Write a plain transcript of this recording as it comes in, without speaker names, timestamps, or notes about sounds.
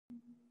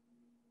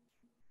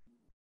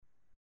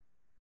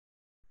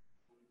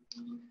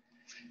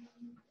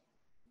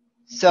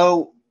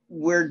So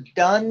we're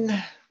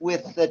done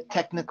with the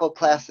technical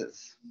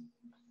classes.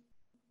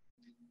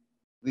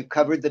 We've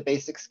covered the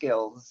basic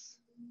skills.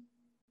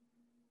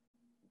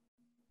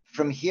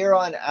 From here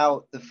on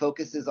out, the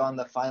focus is on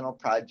the final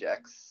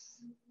projects.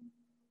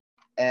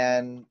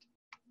 And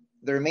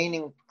the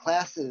remaining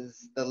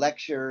classes, the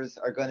lectures,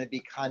 are going to be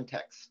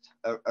context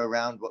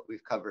around what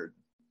we've covered.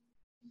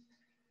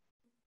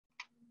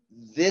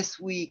 This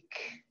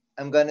week,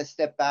 I'm going to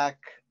step back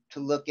to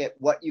look at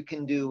what you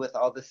can do with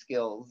all the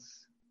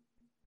skills.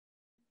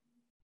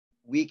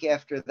 Week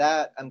after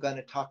that, I'm going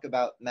to talk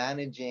about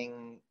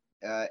managing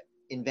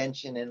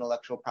invention,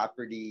 intellectual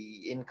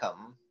property,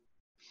 income,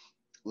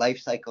 life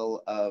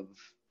cycle of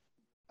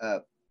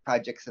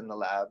projects in the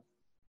lab.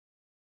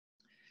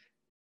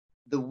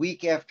 The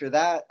week after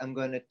that, I'm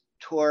going to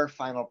tour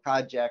final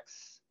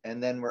projects,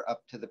 and then we're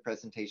up to the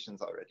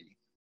presentations already.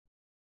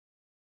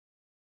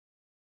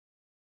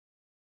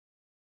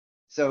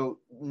 So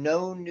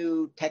no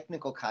new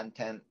technical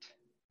content.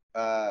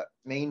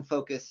 Main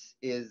focus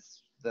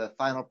is the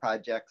final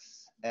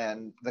projects,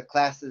 and the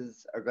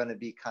classes are going to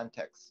be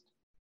context.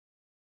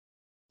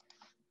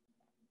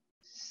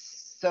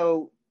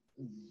 So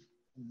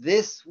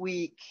this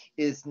week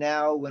is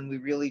now when we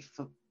really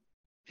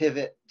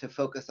pivot to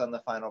focus on the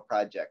final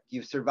project.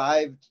 You've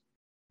survived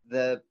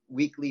the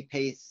weekly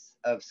pace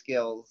of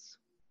skills.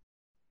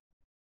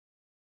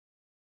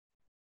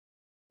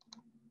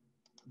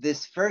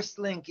 This first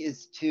link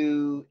is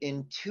to,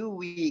 in 2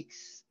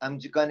 weeks, I'm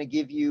going to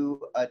give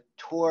you a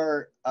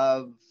tour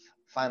of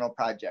final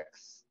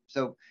projects.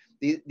 So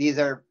these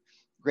are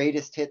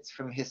greatest hits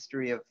from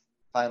history of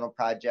final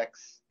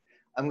projects.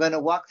 I'm going to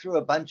walk through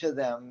a bunch of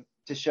them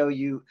to show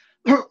you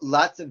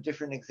lots of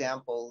different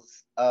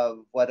examples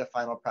of what a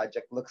final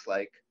project looks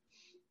like.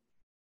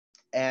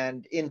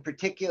 And in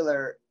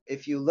particular,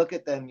 if you look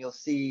at them, you'll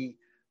see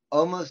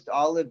almost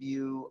all of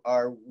you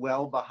are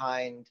well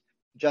behind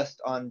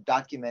just on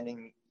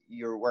documenting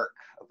your work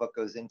of what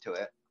goes into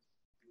it.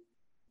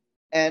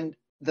 And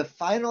the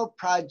final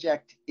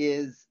project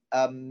is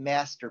a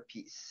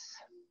masterpiece.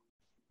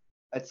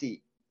 Let's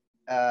see.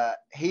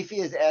 Heifi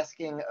is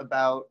asking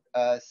about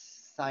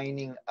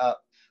signing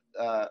up.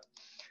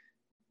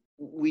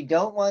 We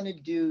don't want to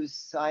do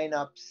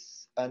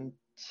sign-ups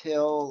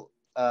until,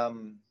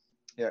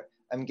 here,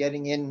 I'm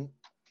getting in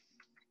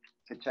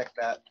to check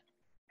that.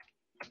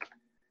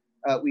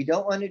 We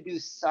don't want to do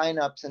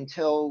sign-ups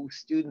until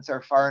students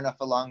are far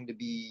enough along to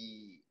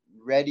be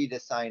ready to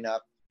sign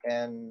up.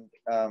 And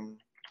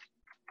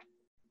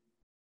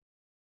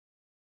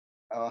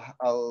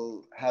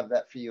I'll have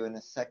that for you in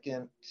a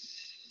second.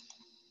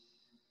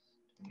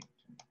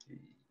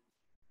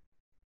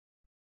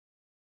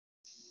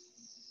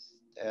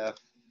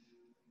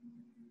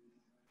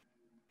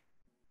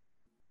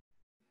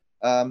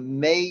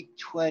 May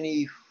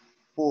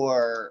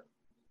 24.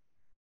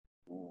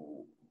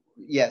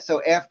 Yeah,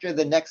 so after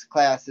the next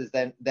classes,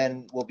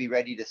 then we'll be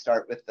ready to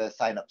start with the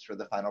signups for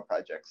the final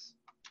projects.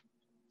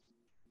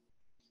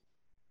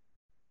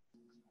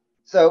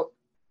 So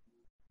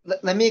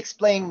let me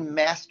explain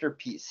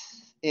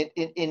masterpiece. In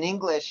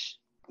English,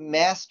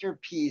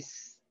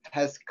 masterpiece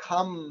has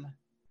come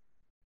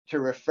to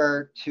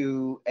refer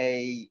to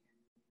a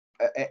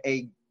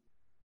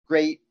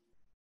great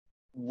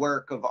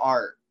work of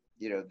art.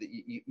 You know,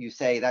 you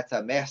say that's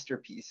a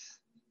masterpiece,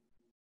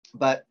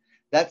 but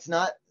that's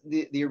not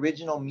the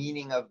original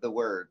meaning of the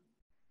word.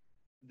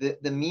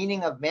 The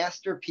meaning of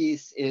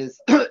masterpiece is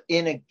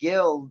in a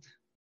guild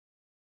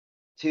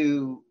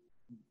to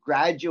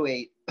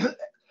graduate,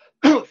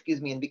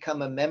 excuse me, and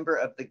become a member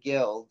of the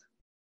guild,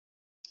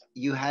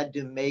 you had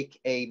to make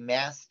a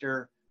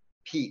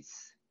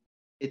masterpiece.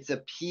 It's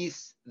a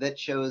piece that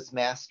shows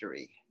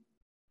mastery.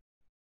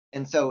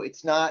 And so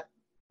it's not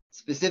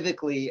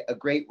specifically a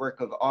great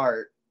work of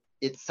art.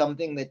 It's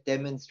something that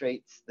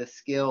demonstrates the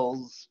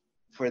skills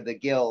for the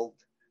guild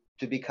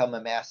to become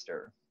a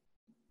master.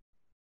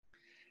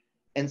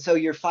 And so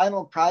your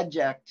final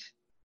project,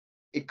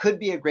 it could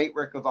be a great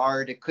work of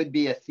art, it could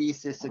be a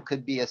thesis, it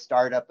could be a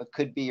startup, it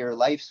could be your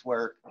life's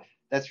work.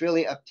 That's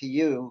really up to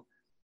you.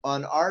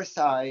 On our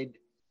side,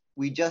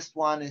 we just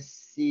want to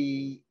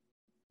see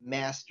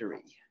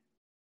mastery.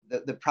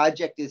 The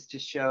project is to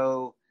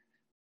show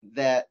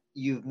that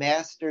you've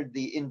mastered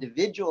the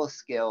individual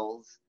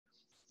skills,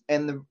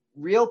 and the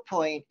real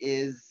point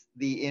is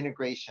the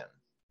integration.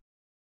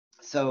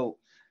 So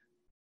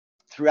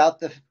throughout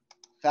the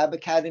Fab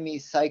Academy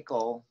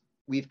cycle,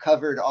 we've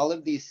covered all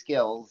of these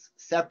skills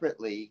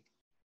separately.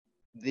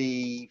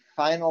 The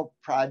final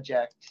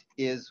project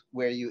is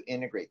where you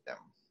integrate them.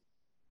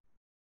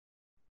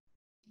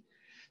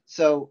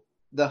 So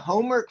the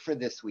homework for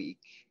this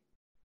week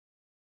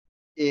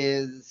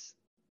is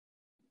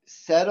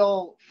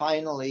settle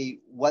finally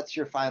what's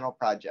your final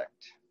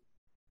project.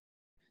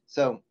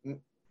 So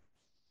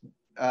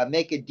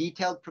make a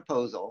detailed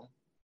proposal.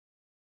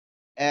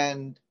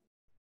 And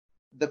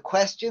the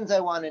questions I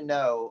want to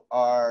know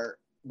are,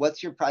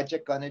 what's your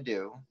project going to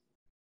do?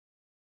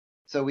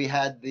 So we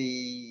had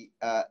the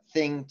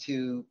thing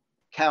to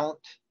count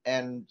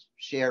and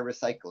share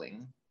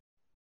recycling.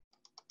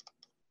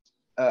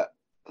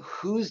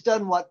 Who's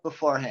done what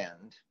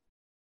beforehand?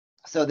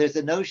 So there's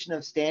a notion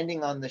of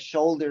standing on the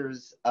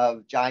shoulders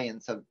of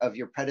giants, of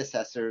your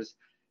predecessors,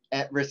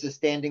 versus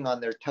standing on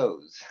their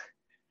toes.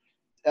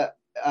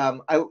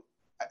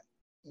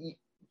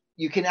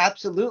 You can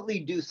absolutely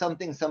do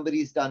something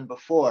somebody's done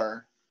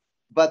before,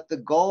 but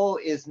the goal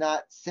is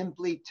not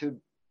simply to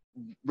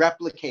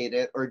replicate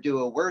it or do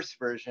a worse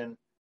version.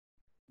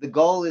 The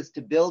goal is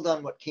to build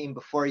on what came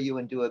before you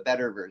and do a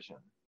better version.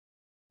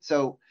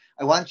 So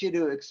I want you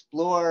to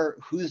explore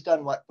who's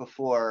done what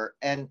before.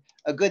 And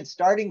a good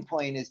starting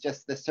point is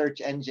just the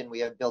search engine we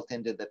have built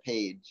into the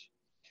page.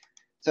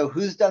 So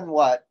who's done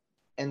what?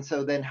 And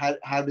so then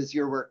how does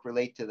your work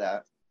relate to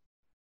that?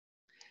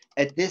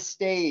 At this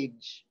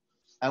stage,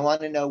 I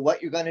want to know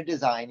what you're going to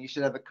design. You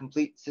should have a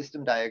complete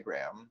system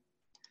diagram.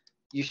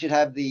 You should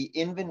have the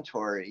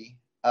inventory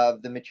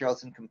of the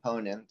materials and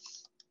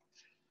components.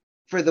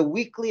 For the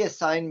weekly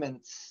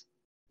assignments,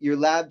 your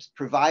labs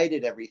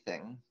provided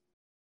everything.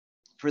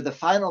 For the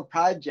final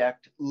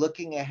project,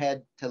 looking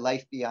ahead to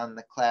life beyond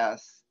the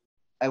class,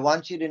 I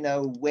want you to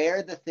know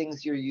where the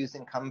things you're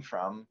using come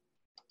from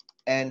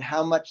and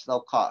how much they'll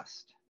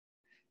cost.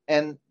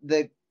 And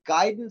the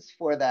guidance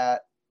for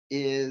that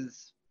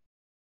is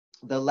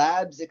the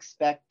labs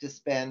expect to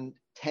spend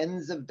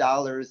tens of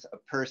dollars a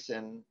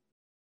person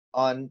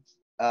on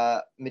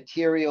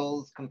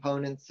materials,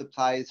 components,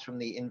 supplies from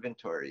the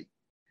inventory.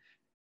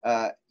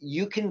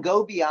 You can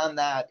go beyond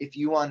that if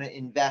you want to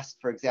invest,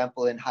 for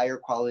example, in higher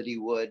quality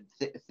wood,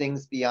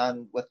 things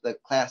beyond what the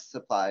class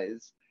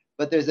supplies.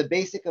 But there's a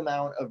basic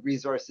amount of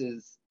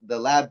resources the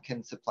lab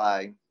can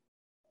supply.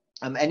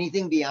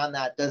 Anything beyond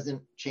that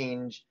doesn't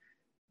change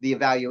the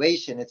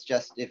evaluation. It's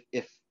just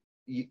if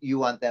you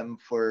want them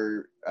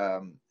for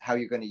how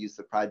you're going to use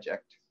the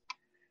project.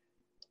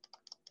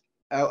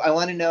 I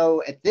want to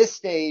know at this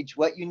stage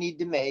what you need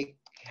to make,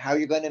 how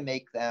you're going to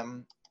make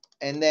them.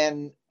 And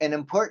then an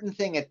important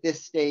thing at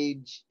this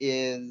stage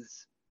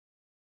is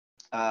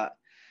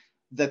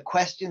the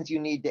questions you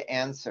need to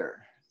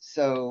answer.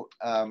 So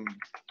let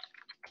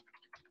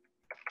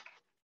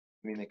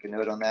me make a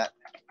note on that.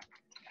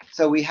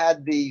 So we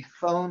had the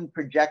phone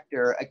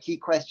projector. A key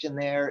question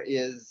there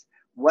is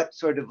what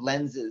sort of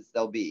lenses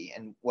they'll be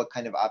and what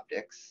kind of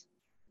optics.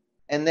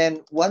 And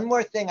then one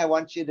more thing I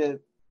want you to,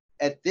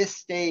 at this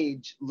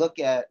stage, look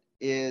at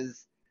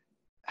is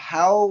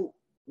how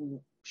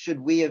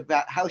should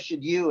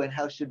you and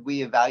how should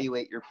we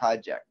evaluate your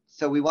project?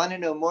 So we want to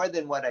know more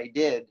than what I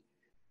did.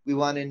 We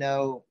want to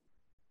know,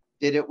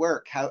 did it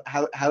work?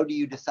 How do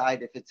you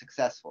decide if it's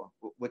successful?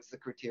 What's the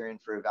criterion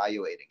for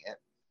evaluating it?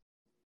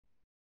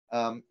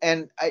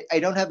 And I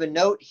don't have a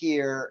note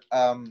here,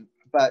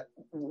 but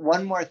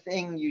one more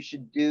thing you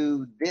should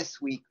do this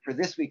week for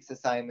this week's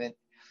assignment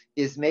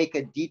is make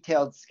a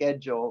detailed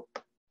schedule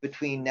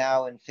between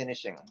now and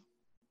finishing.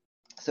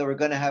 So we're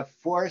going to have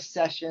 4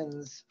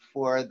 sessions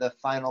for the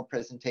final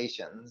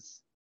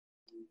presentations.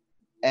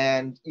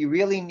 And you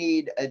really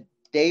need a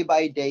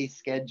day-by-day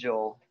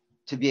schedule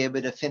to be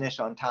able to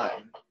finish on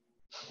time.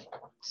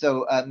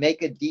 So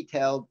make a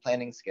detailed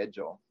planning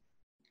schedule.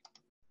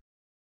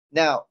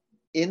 Now,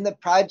 in the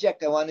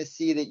project, I want to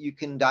see that you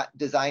can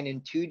design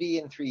in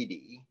 2D and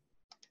 3D.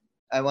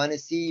 I want to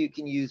see you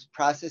can use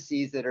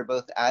processes that are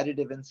both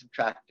additive and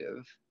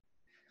subtractive.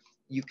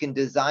 You can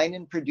design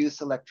and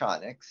produce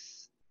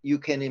electronics. You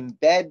can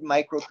embed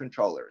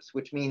microcontrollers,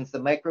 which means the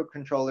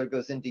microcontroller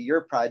goes into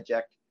your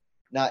project,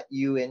 not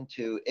you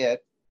into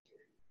it.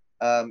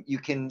 You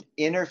can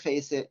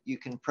interface it, you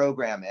can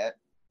program it.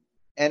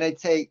 And I'd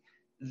say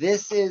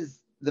this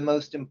is the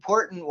most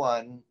important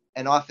one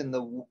and often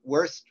the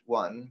worst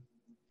one.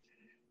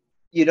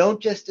 You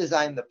don't just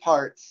design the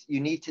parts, you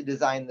need to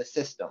design the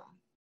system.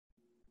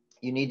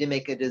 You need to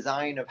make a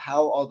design of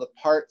how all the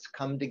parts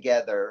come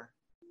together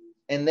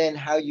and then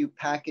how you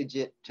package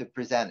it to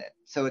present it.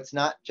 So it's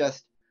not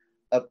just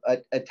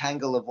a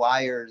tangle of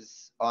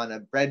wires on a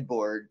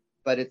breadboard,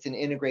 but it's an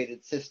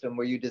integrated system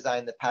where you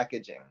design the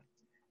packaging.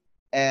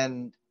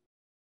 And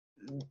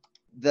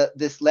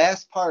this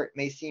last part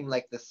may seem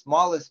like the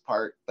smallest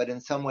part, but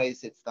in some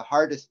ways it's the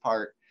hardest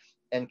part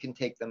and can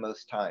take the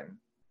most time.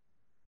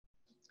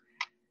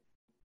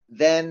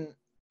 Then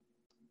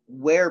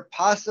where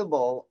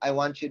possible, I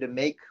want you to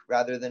make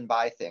rather than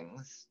buy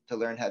things to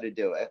learn how to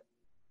do it.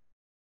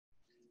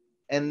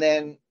 And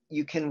then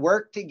you can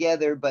work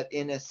together, but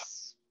in a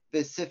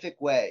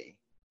specific way.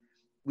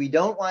 We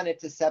don't want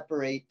it to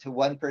separate to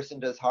one person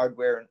does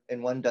hardware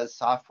and one does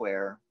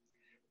software.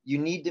 You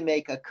need to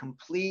make a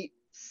complete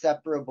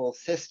separable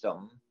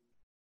system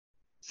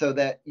so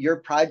that your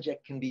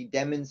project can be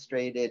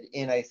demonstrated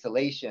in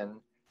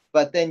isolation,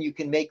 but then you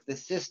can make the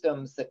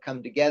systems that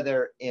come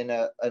together in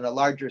a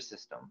larger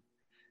system.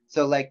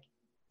 So like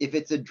if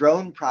it's a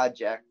drone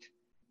project,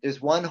 there's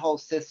one whole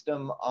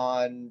system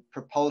on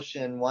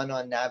propulsion, one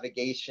on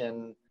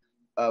navigation,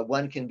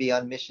 one can be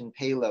on mission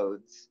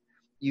payloads.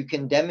 You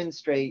can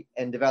demonstrate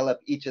and develop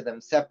each of them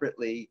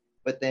separately,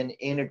 but then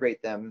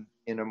integrate them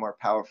in a more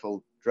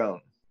powerful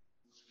drone.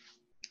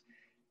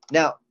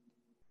 Now,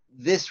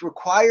 this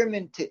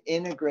requirement to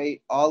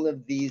integrate all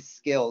of these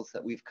skills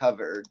that we've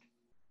covered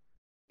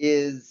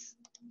is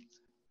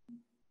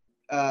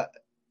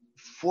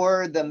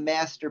for the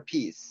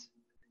masterpiece.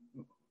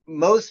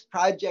 Most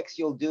projects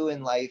you'll do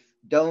in life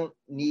don't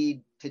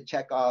need to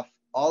check off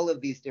all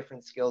of these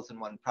different skills in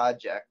one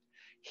project.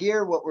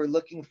 Here, what we're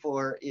looking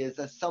for is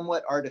a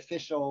somewhat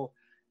artificial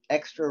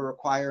extra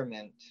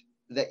requirement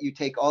that you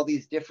take all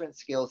these different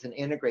skills and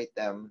integrate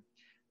them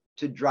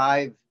to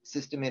drive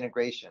system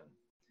integration.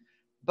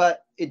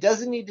 But it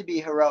doesn't need to be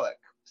heroic.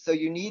 So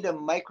you need a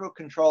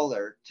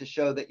microcontroller to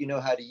show that you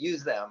know how to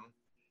use them,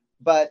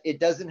 but it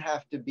doesn't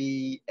have to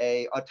be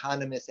an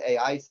autonomous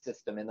AI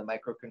system in the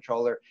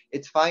microcontroller.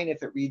 It's fine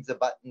if it reads a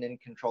button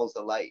and controls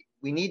a light.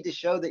 We need to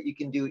show that you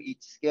can do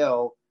each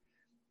skill.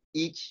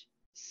 Each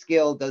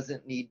skill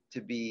doesn't need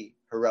to be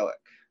heroic.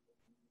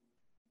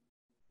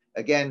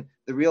 Again,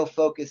 the real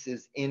focus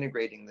is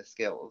integrating the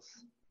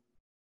skills.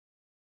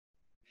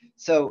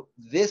 So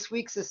this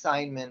week's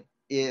assignment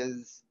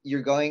is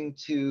you're going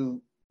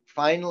to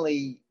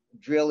finally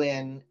drill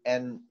in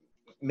and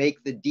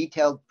make the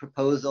detailed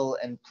proposal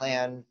and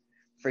plan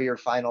for your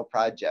final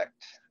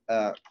project.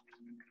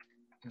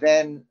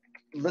 Then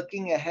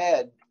looking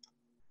ahead,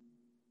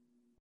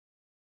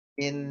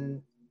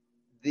 in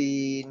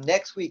the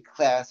next week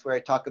class where I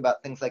talk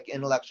about things like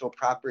intellectual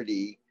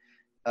property,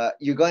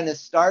 you're going to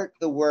start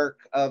the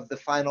work of the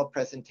final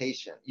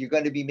presentation. You're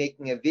going to be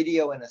making a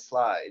video and a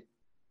slide.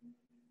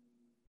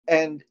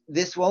 And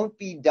this won't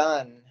be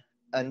done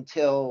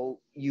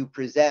until you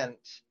present,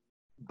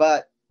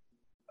 but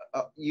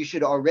you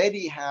should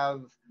already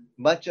have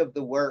much of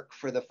the work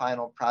for the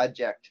final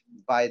project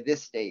by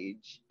this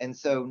stage. And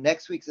so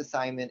next week's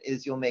assignment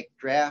is you'll make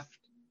draft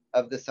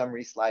of the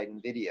summary slide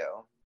and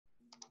video.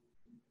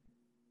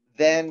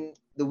 Then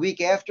the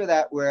week after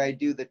that, where I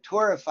do the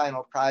tour of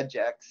final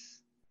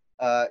projects,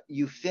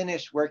 you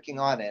finish working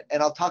on it.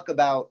 And I'll talk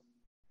about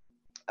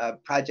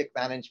project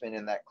management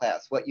in that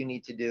class, what you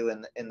need to do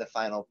in the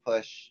final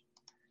push.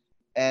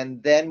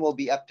 And then we'll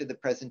be up to the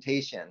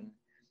presentation.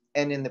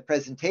 And in the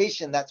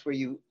presentation, that's where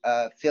you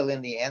fill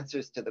in the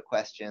answers to the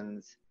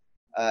questions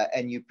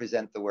and you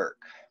present the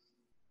work.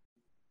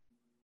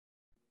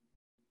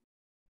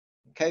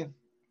 Okay,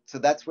 so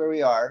that's where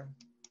we are.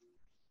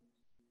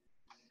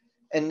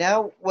 And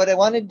now what I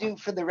want to do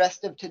for the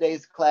rest of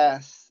today's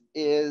class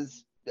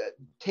is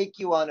take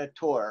you on a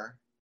tour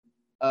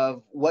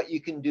of what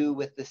you can do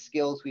with the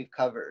skills we've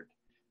covered.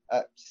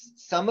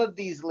 Some of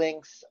these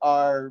links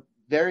are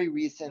very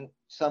recent,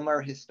 some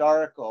are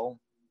historical,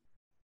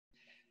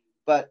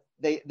 but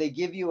they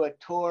give you a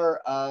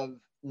tour of,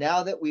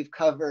 now that we've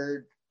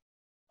covered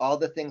all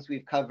the things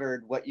we've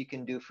covered, what you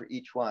can do for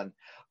each one.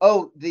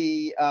 Oh,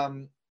 the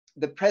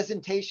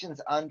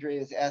presentations, Andre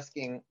is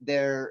asking,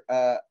 they're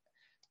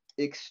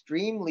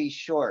extremely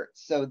short.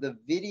 So the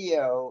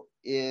video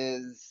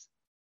is,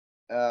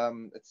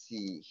 let's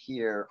see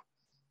here.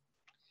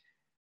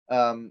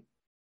 The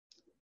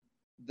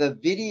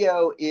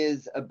video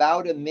is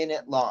about a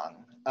minute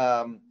long.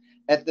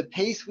 At the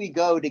pace we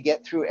go to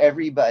get through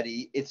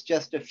everybody, it's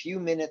just a few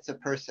minutes a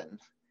person.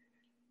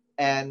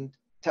 And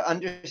to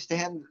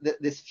understand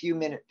this few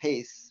minute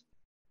pace,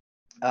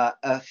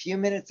 a few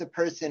minutes a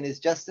person is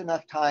just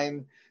enough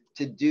time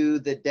to do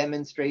the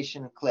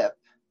demonstration clip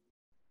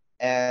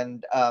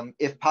and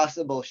if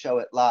possible, show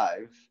it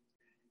live.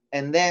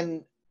 And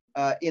then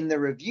in the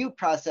review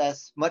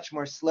process, much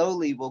more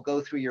slowly, we'll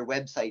go through your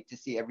website to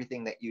see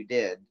everything that you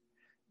did.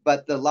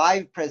 But the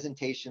live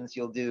presentations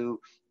you'll do,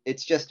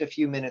 it's just a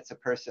few minutes a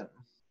person.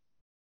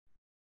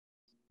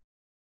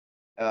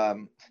 Yeah,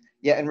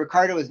 and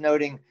Ricardo is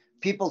noting,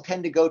 people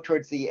tend to go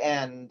towards the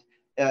end.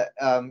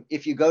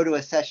 If you go to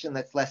a session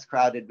that's less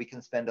crowded, we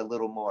can spend a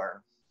little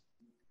more.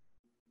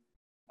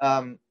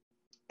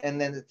 And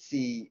then let's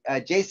see,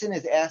 Jason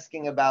is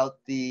asking about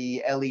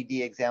the LED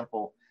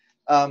example.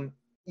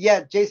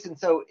 Yeah, Jason,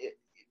 so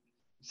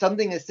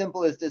something as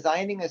simple as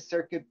designing a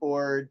circuit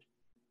board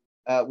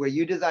where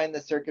you design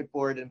the circuit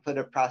board and put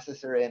a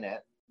processor in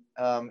it,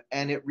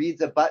 and it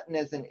reads a button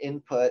as an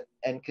input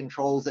and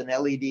controls an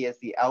LED as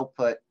the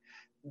output.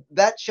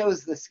 That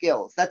shows the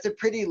skills. That's a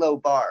pretty low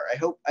bar.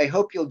 I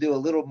hope you'll do a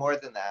little more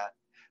than that.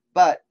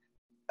 But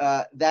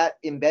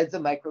that embeds a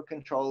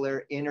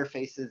microcontroller,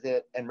 interfaces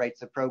it, and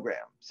writes a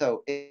program.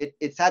 So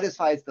it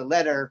satisfies the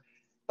letter,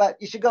 but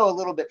you should go a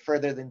little bit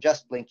further than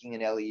just blinking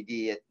an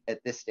LED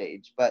at this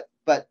stage. But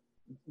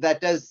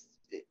that does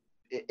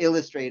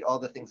illustrate all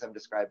the things I'm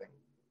describing.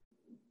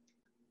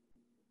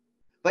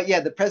 But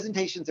yeah, the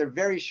presentations are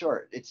very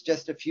short. It's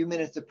just a few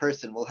minutes a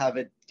person. We'll have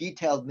a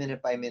detailed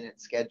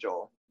minute-by-minute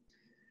schedule.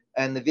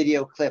 And the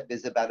video clip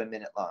is about a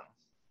minute long.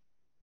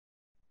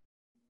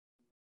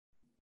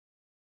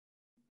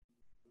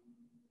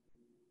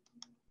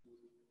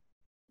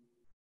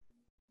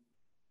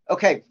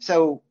 Okay,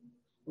 so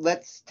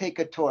let's take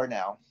a tour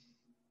now.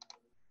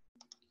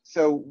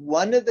 So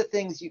one of the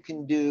things you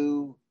can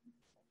do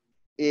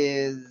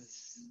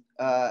is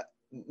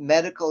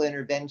medical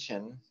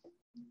intervention.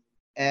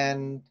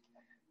 And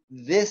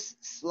this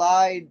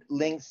slide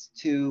links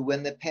to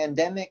when the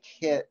pandemic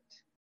hit.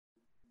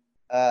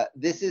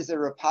 This is a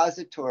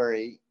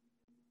repository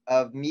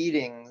of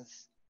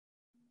meetings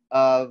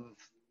of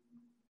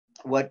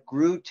what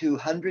grew to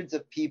hundreds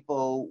of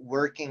people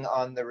working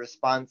on the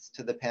response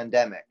to the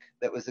pandemic.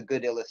 That was a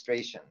good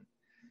illustration.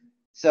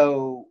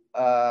 So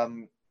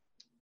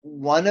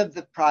one of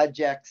the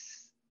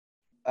projects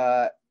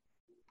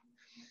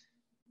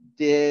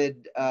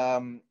did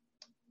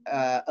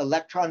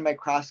electron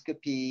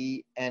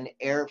microscopy and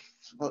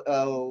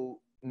airflow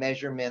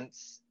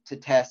measurements to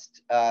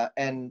test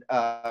and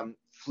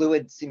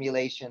fluid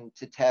simulation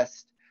to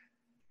test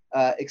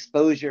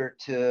exposure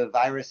to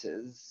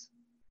viruses.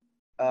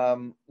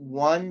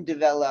 One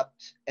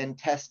developed and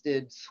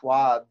tested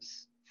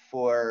swabs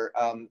for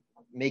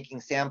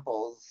making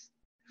samples.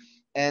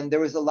 And there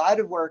was a lot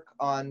of work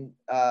on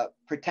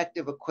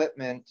protective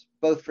equipment,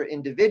 both for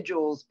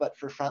individuals, but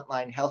for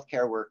frontline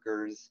healthcare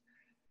workers,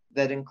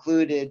 that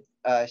included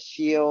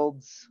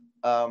shields,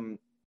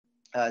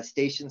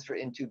 stations for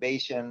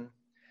intubation.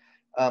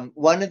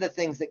 One of the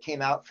things that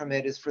came out from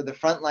it is for the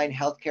frontline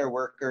healthcare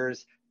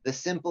workers, the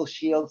simple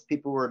shields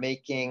people were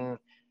making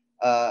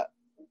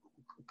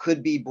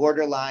could be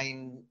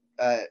borderline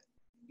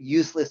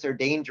useless or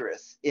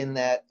dangerous, in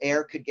that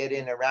air could get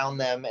in around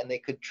them and they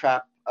could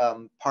trap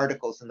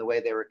particles in the way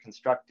they were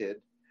constructed.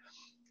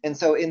 And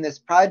so in this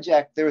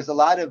project, there was a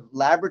lot of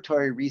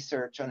laboratory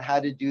research on how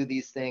to do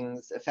these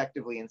things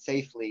effectively and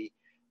safely.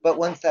 But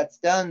once that's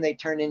done, they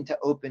turn into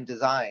open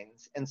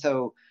designs. And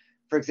so,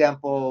 for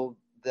example,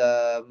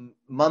 the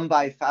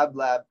Mumbai Fab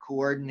Lab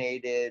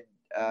coordinated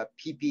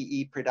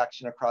PPE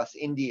production across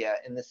India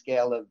in the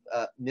scale of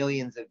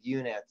millions of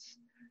units,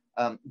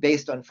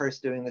 based on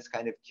first doing this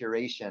kind of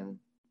curation.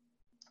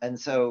 And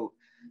so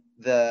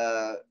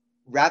the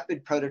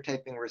rapid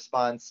prototyping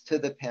response to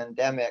the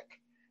pandemic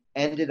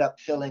ended up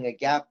filling a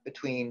gap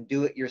between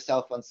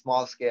do-it-yourself on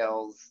small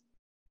scales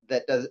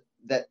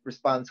that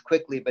responds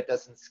quickly but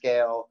doesn't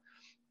scale,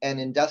 and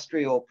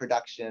industrial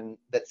production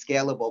that's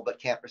scalable but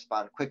can't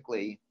respond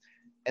quickly.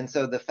 And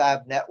so the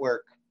Fab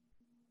network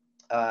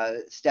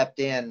stepped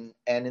in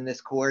and in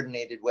this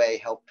coordinated way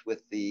helped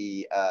with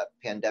the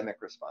pandemic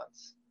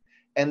response.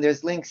 And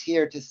there's links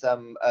here to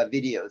some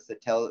videos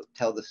that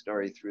tell the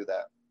story through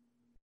that.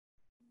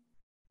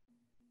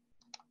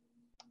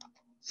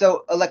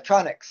 So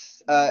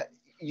electronics,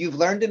 you've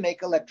learned to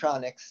make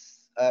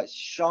electronics.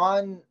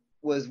 Sean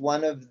was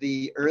one of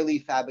the early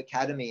Fab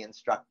Academy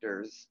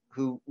instructors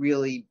who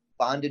really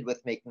bonded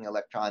with making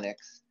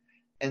electronics.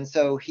 And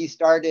so he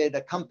started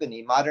a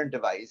company, Modern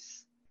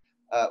Device,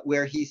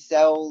 where he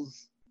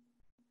sells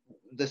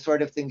the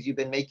sort of things you've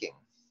been making.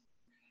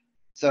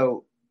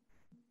 So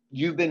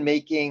you've been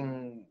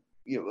making,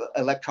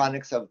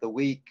 electronics of the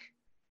week.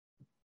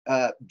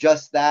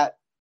 Just that,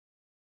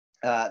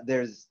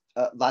 there's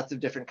lots of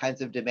different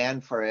kinds of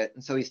demand for it.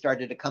 And so he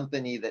started a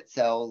company that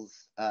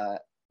sells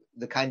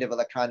the kind of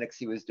electronics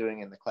he was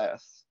doing in the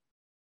class.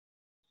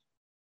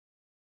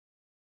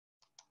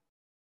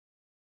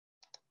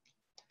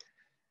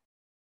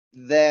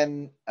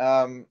 Then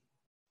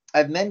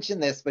I've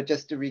mentioned this, but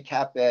just to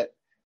recap it,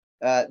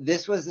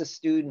 this was a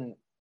student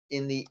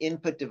in the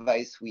input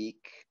device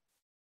week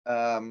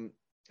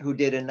who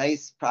did a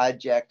nice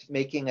project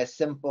making a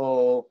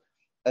simple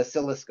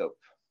oscilloscope.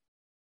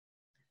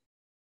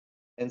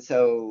 And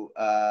so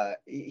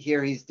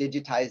here he's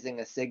digitizing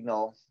a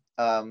signal.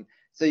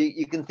 So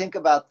you can think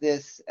about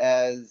this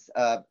as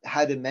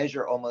how to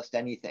measure almost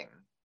anything.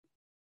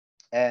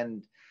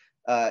 And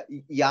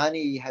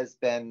Yanni has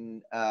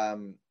been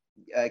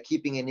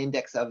keeping an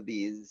index of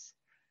these.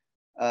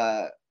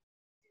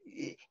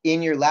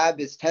 In your lab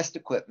is test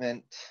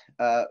equipment.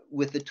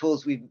 With the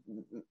tools we've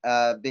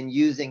been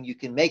using, you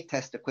can make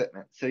test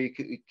equipment. So you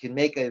can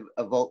make a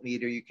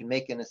voltmeter, you can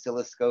make an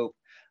oscilloscope.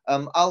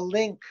 I'll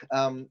link,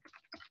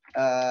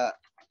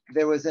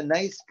 there was a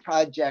nice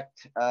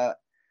project,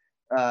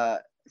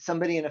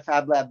 somebody in a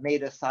Fab Lab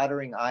made a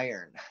soldering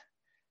iron.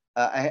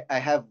 I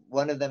have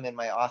one of them in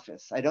my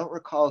office. I don't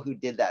recall who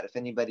did that, if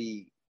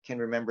anybody can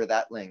remember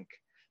that link.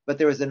 But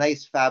there was a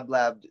nice Fab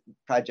Lab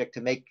project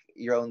to make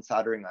your own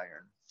soldering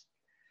iron.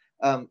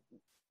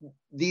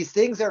 These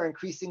things are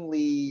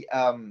increasingly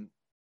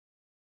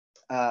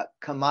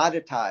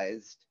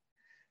commoditized,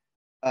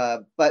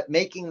 but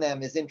making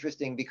them is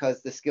interesting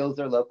because the skills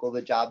are local,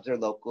 the jobs are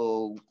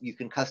local, you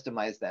can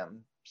customize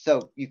them.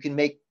 So you can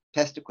make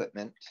test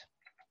equipment.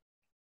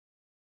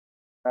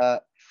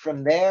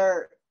 From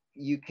there,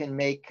 you can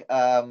make,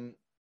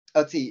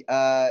 let's see,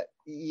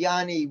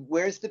 Yanni,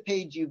 where's the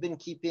page you've been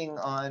keeping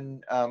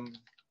on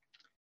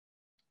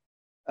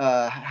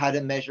how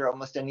to measure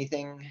almost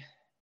anything?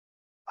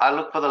 I'll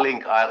look for the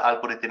link. I'll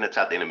put it in the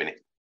chat in a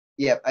minute.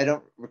 Yeah, I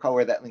don't recall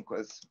where that link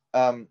was.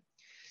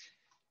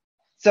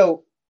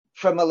 So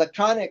from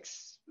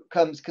electronics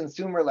comes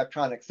consumer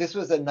electronics. This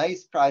was a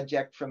nice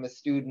project from a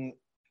student.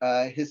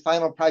 His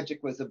final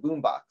project was a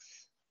boombox.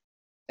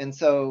 And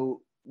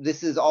so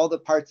this is all the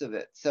parts of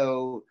it.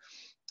 So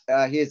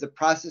here's a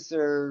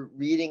processor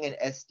reading an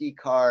SD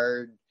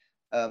card,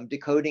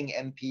 decoding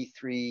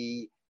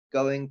MP3,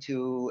 going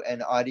to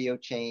an audio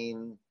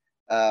chain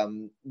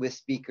with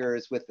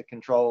speakers, with the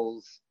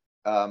controls,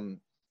 and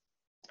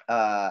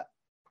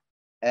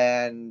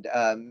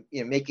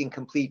making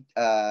complete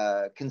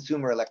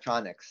consumer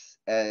electronics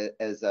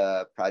as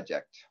a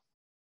project.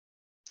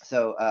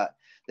 So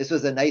this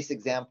was a nice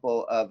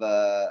example of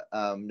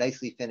a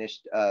nicely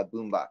finished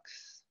boombox.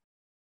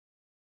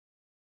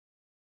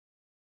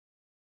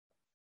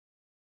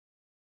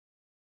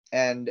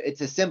 And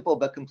it's a simple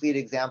but complete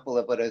example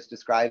of what I was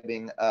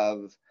describing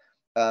of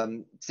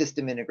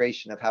system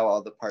integration, of how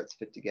all the parts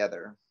fit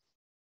together.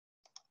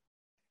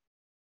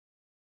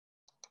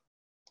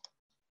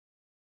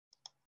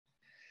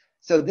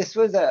 So this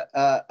was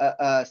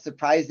a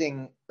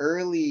surprising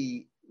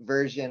early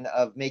version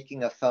of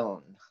making a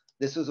phone.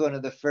 This was one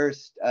of the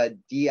first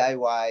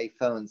DIY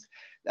phones.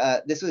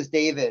 This was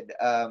David,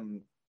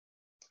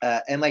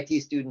 MIT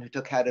student who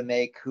took How to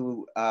Make,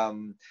 who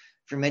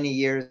for many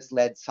years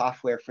led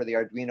software for the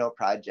Arduino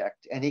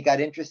project. And he got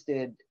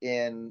interested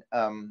in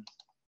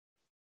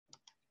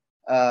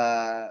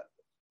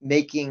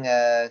making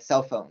a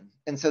cell phone.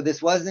 And so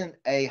this wasn't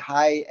a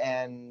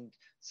high-end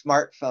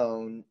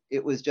smartphone.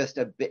 It was just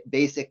a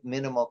basic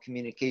minimal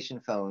communication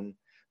phone.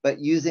 But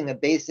using a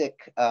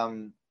basic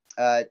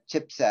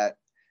chipset,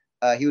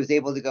 he was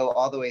able to go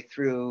all the way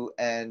through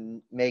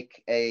and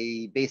make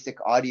a basic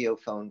audio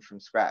phone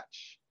from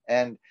scratch.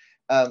 And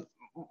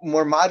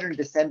more modern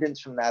descendants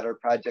from that are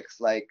projects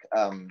like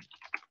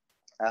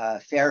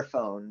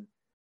Fairphone,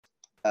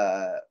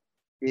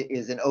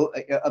 is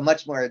a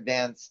much more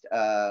advanced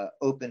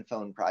open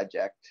phone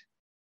project.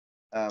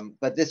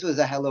 But this was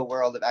a hello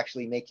world of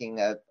actually making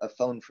a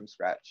phone from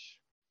scratch.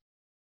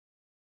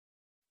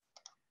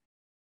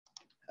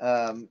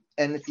 And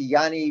let's see,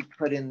 Yanni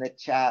put in the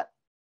chat,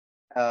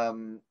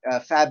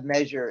 Fab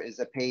Measure is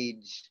a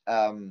page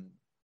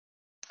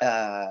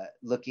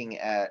looking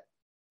at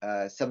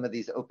some of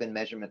these open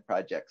measurement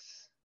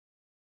projects.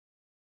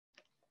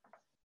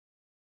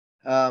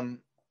 And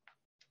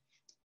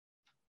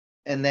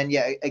then,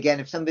 yeah, again,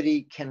 if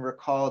somebody can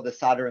recall the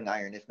soldering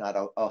iron, if not,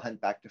 I'll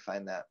hunt back to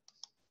find that.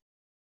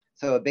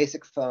 So a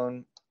basic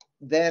phone.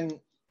 Then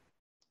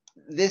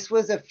this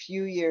was a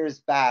few years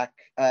back.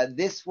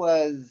 This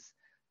was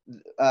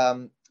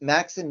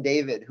Max and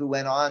David, who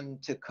went on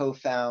to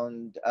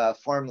co-found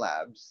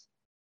Formlabs.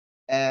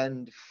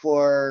 And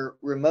for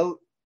remote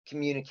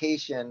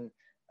communication,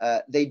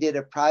 they did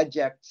a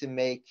project to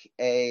make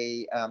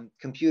a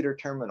computer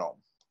terminal.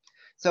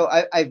 So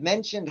I've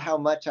mentioned how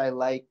much I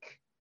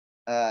like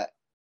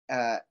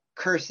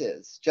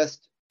curses,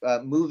 just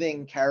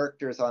moving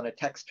characters on a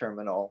text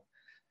terminal.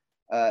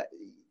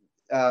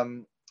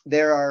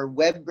 There are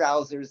web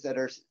browsers that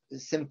are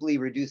simply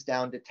reduced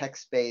down to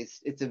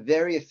text-based. It's a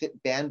very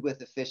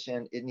bandwidth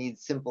efficient. It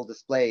needs simple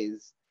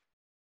displays.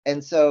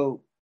 And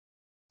so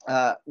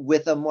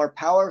with a more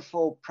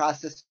powerful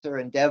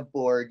processor and dev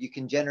board, you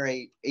can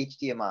generate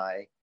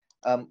HDMI.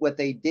 What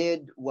they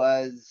did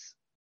was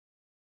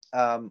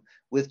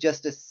with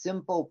just a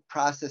simple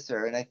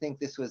processor, and I think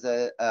this was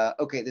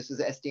this was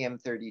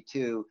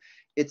STM32.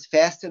 It's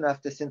fast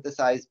enough to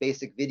synthesize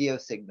basic video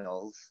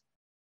signals.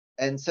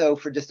 And so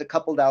for just a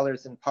couple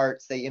dollars in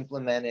parts, they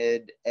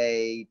implemented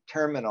a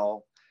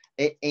terminal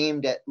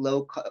aimed at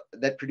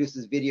that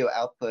produces video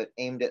output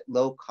aimed at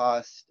low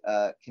cost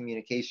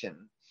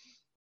communication.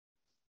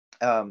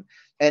 And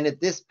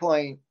at this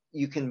point,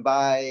 you can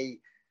buy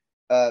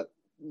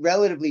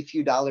relatively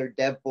few dollar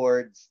dev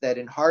boards that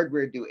in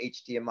hardware do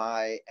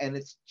HDMI, and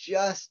it's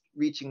just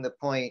reaching the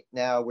point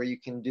now where you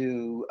can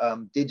do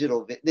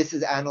digital. This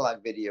is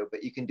analog video,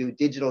 but you can do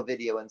digital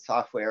video and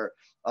software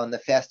on the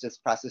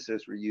fastest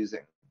processors we're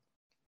using.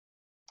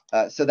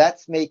 So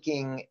that's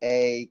making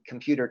a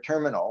computer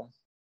terminal.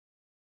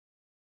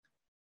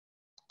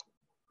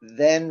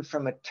 Then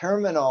from a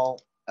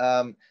terminal,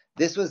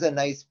 this was a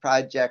nice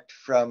project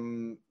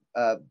from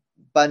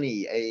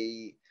Bunny,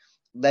 a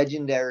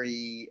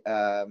legendary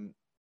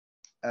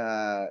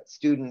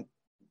student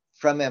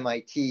from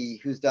MIT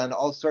who's done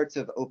all sorts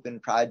of open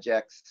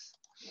projects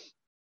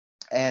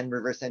and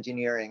reverse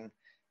engineering.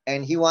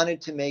 And he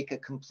wanted to make a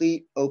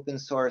complete open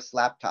source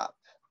laptop.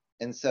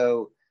 And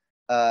so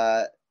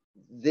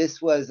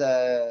this was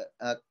a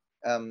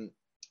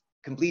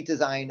complete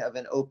design of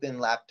an open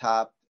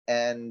laptop.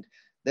 And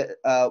the,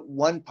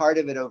 one part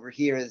of it over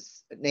here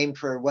is named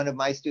for one of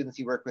my students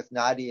he worked with,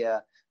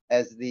 Nadia,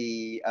 as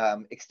the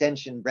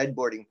extension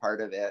breadboarding part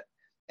of it.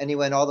 And he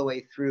went all the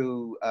way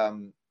through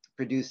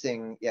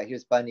producing, yeah,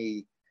 here's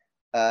Bunny,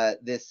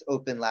 this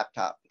open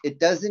laptop. It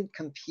doesn't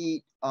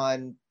compete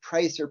on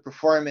price or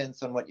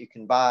performance on what you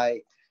can buy,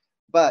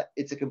 but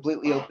it's a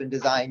completely open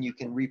design you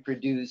can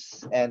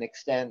reproduce and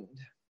extend.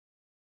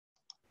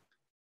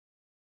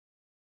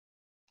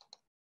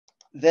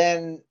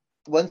 Then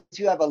once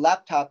you have a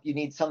laptop, you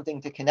need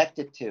something to connect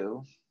it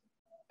to.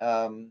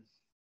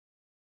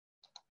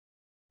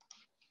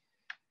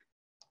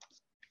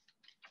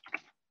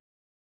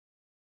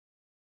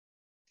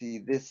 See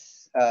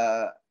this,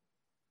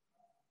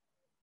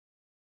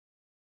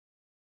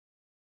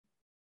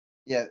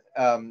 Yeah,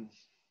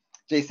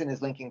 Jason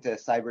is linking to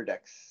Cyberdex.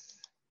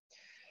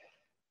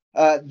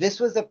 This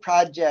was a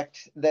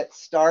project that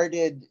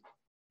started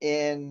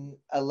in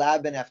a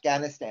lab in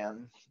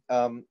Afghanistan,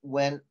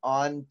 went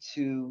on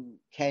to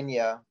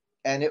Kenya,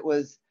 and there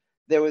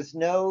was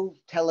no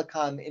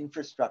telecom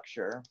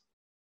infrastructure.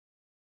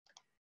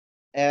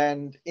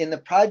 And in the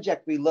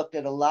project, we looked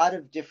at a lot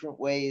of different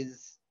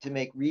ways to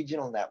make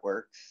regional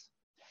networks.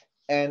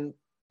 And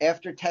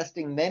after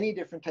testing many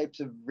different types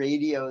of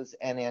radios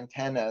and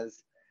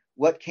antennas,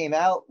 what came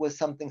out was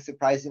something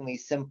surprisingly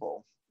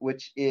simple,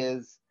 which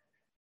is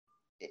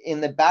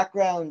in the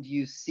background,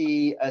 you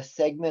see a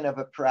segment of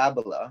a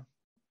parabola.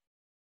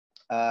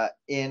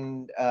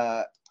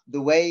 The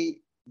way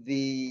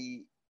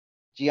the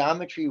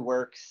geometry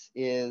works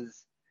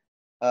is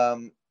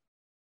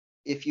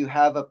if you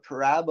have a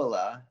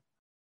parabola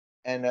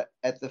and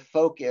at the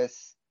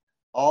focus,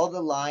 all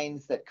the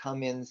lines that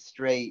come in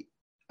straight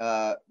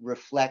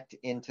reflect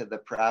into the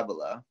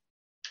parabola,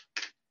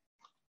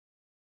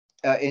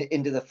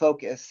 into the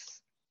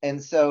focus.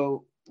 And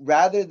so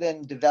rather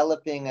than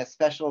developing a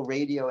special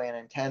radio and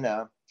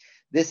antenna,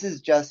 this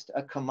is just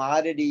a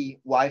commodity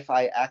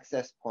Wi-Fi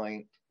access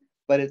point,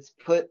 but it's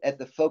put at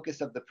the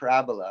focus of the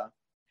parabola.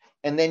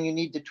 And then you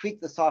need to tweak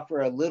the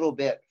software a little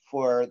bit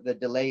for the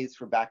delays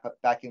for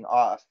backing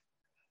off.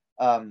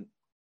 But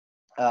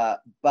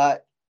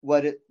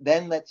what it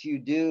then lets you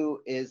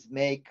do is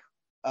make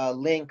a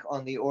link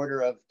on the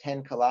order of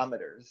 10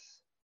 kilometers.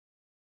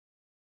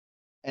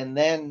 And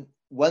then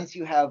once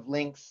you have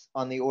links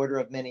on the order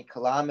of many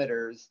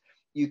kilometers,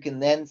 you can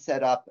then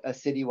set up a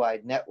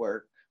citywide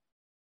network.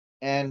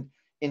 And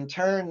in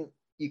turn,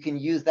 you can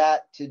use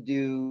that to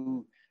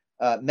do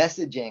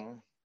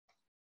messaging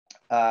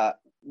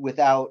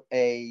without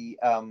a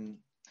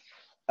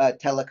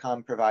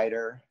telecom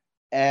provider.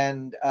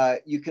 And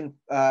you can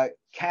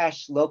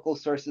cache local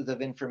sources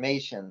of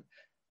information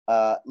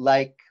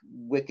like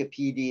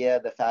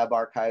Wikipedia, the Fab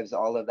archives,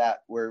 all of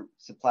that were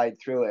supplied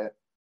through it.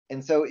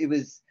 And so it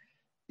was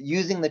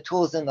using the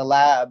tools in the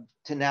lab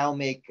to now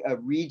make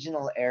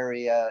regional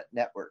area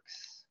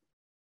networks.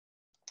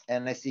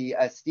 And I see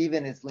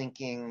Stephen is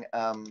linking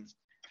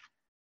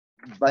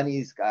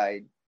Bunny's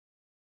guide.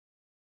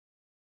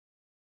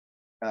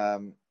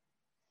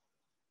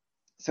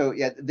 So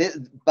yeah,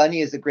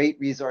 Bunny is a great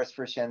resource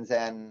for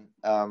Shenzhen.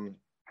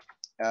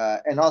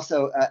 And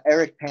also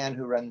Eric Pan,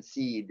 who runs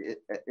Seed,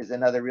 is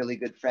another really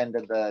good friend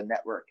of the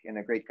network and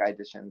a great guide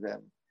to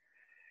Shenzhen.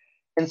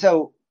 And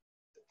so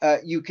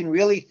you can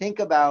really think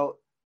about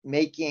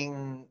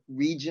making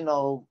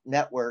regional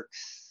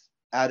networks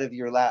out of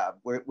your lab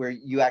where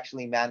you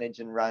actually manage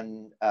and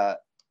run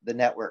the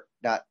network,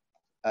 not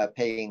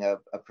paying a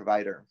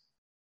provider.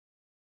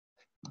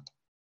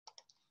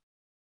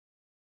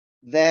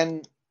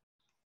 Then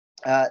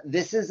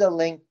this is a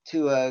link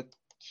to a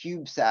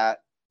CubeSat.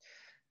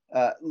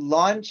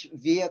 Launch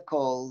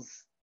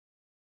vehicles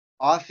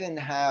often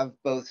have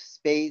both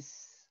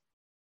space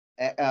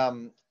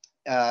in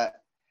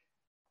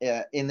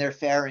their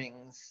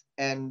fairings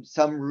and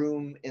some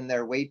room in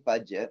their weight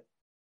budget.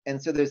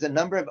 And so there's a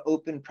number of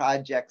open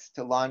projects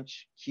to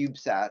launch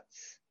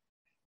CubeSats.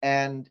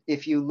 And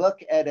if you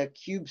look at a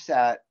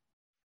CubeSat,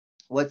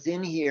 what's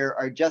in here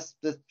are just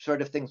the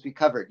sort of things we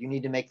covered. You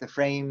need to make the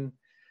frame,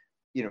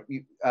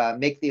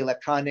 make the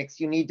electronics.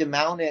 You need to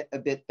mount it a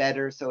bit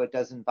better so it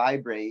doesn't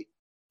vibrate.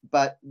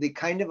 But the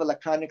kind of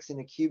electronics in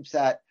a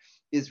CubeSat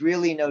is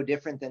really no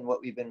different than what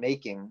we've been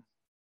making.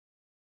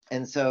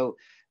 And so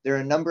there are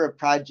a number of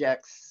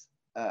projects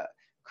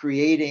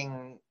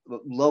creating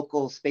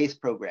local space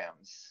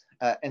programs.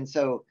 And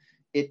so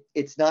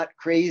it's not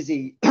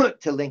crazy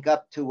to link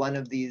up to one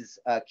of these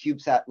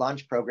CubeSat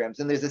launch programs.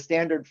 And there's a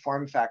standard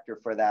form factor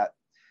for that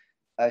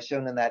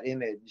shown in that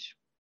image.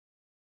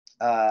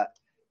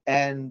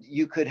 And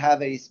you could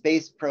have a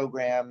space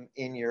program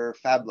in your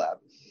Fab Lab.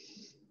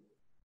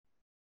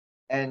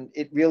 And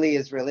it really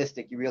is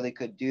realistic. You really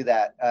could do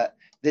that.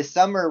 This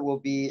summer we'll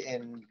be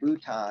in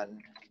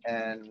Bhutan,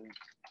 and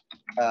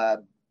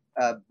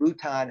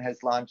Bhutan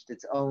has launched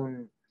its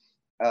own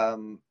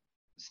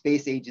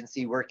space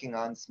agency working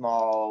on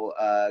small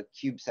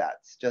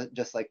CubeSats,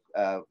 just like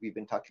we've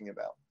been talking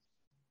about.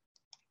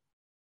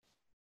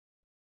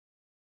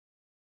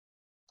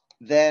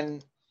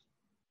 Then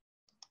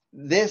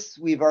this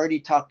we've already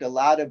talked a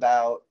lot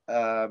about.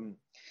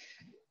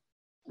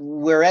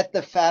 We're at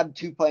the Fab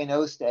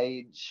 2.0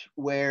 stage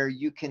where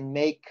you can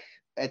make,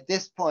 at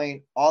this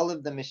point, all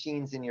of the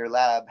machines in your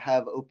lab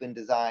have open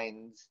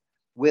designs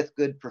with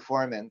good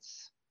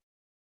performance.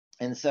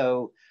 And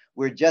so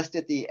we're just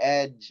at the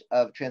edge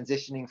of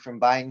transitioning from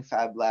buying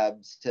Fab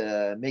Labs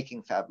to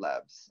making Fab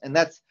Labs. And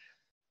that's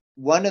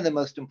one of the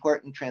most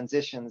important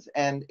transitions.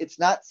 And it's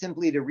not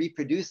simply to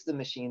reproduce the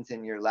machines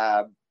in your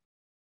lab.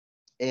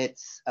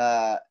 It's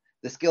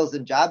the skills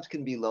and jobs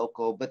can be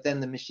local, but then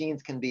the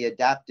machines can be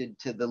adapted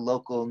to the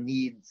local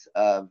needs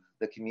of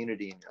the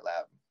community in your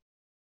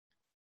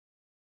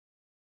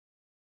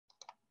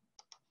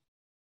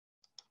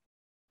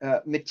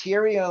lab.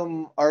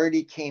 Materium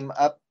already came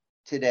up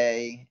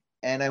today.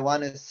 And I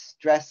want to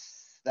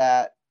stress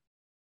that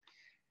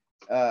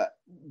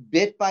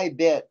bit by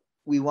bit,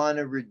 we want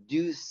to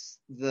reduce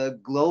the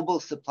global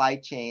supply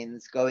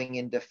chains going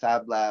into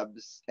fab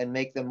labs and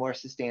make them more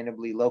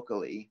sustainably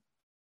locally.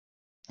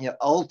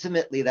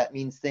 Ultimately, that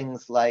means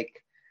things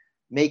like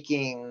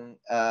making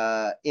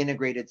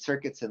integrated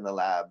circuits in the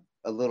lab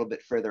a little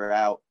bit further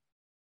out.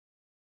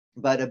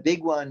 But a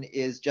big one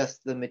is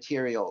just the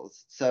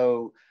materials.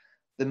 So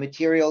the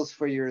materials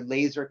for your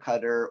laser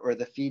cutter or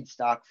the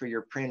feedstock for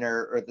your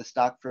printer or the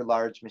stock for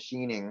large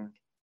machining.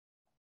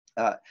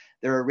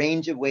 There are a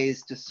range of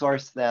ways to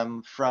source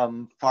them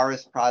from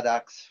forest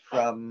products,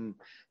 from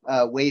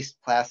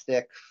waste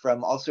plastic,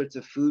 from all sorts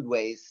of food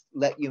waste,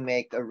 let you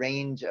make a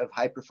range of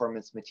high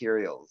performance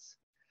materials.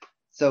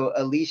 So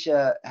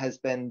Alicia has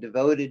been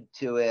devoted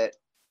to it.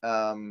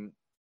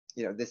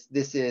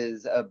 This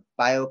is a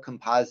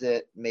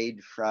biocomposite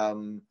made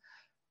from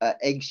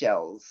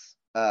eggshells.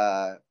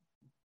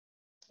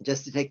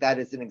 Just to take that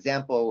as an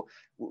example,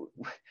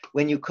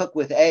 when you cook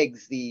with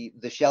eggs, the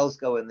shells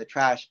go in the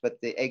trash, but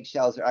the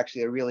eggshells are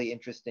actually a really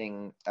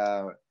interesting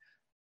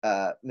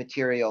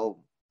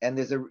material. And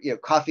there's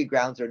coffee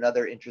grounds are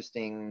another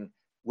interesting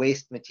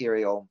waste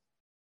material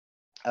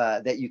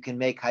that you can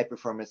make high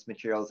performance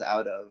materials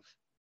out of.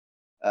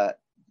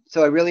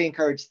 So I really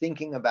encourage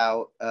thinking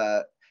about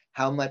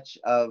how much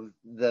of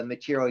the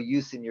material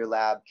use in your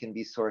lab can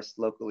be sourced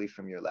locally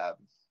from your lab.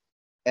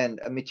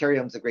 And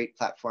Materium is a great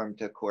platform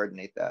to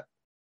coordinate that.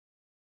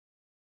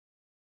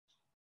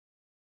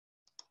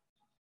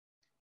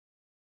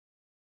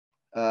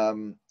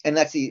 And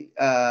let's see,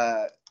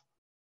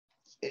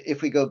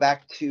 if we go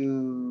back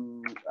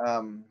to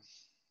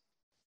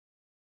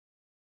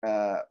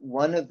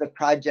one of the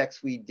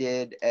projects we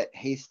did at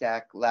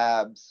Haystack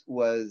Labs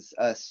was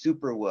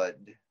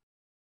Superwood.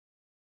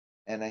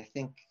 And I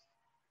think,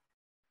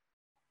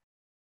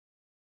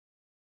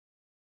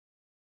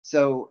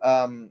 so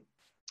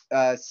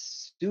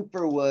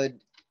Superwood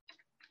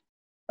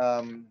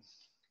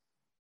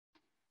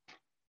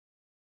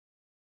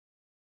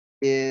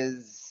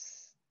is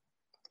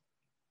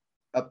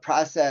a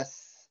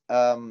process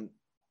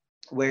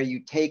where you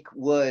take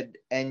wood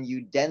and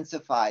you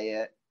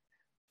densify it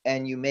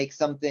and you make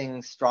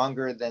something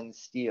stronger than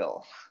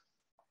steel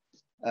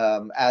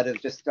out of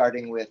just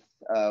starting with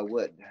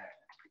wood.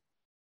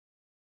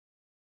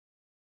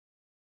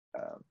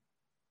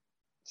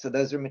 So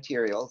those are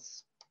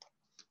materials.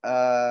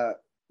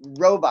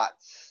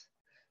 Robots.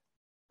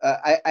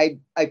 I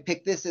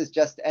picked this as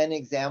just an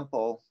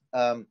example.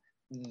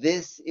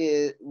 This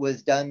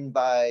was done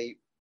by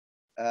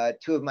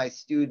two of my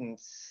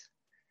students.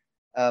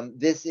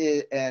 This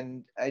is,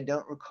 and I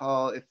don't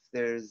recall if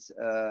there's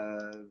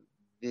a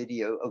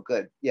video. Oh,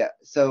 good. Yeah.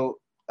 So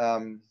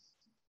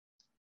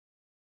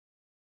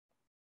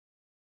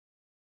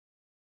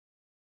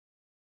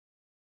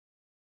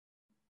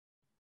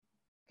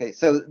okay,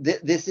 so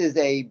this is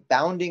a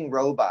bounding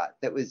robot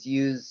that was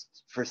used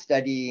for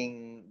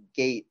studying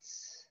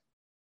gates.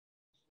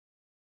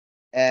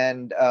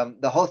 And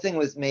the whole thing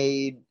was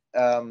made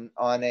on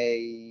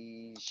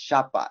a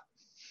shopbot.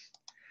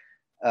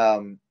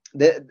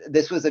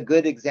 This was a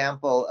good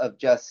example of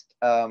just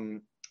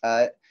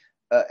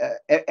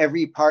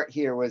every part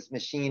here was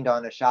machined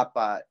on a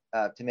shopbot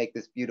to make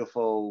this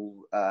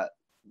beautiful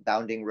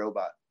bounding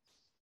robot.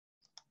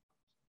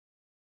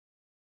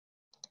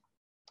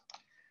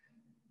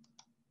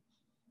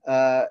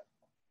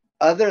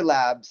 Other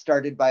labs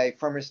started by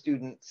former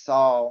student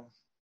Saul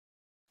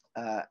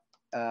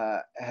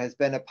has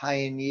been a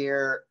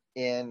pioneer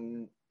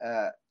in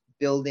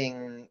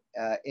building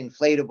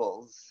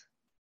inflatables.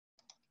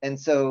 And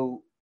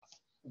so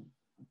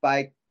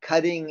by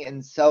cutting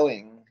and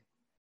sewing,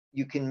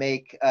 you can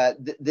make,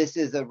 this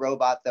is a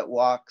robot that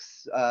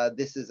walks,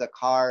 this is a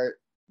car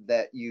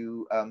that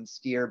you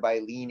steer by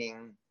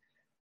leaning.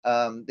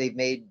 They've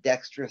made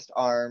dexterous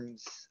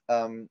arms,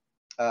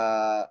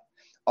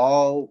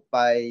 all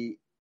by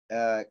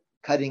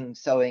cutting,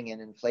 sewing,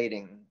 and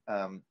inflating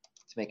to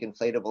make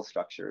inflatable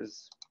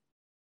structures.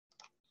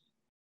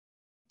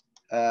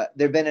 There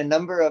have been a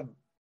number of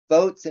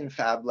boats in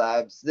Fab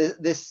Labs.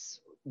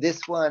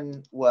 This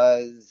one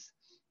was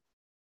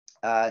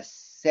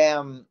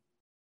Sam,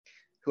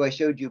 who I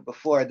showed you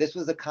before. This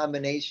was a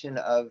combination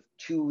of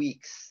 2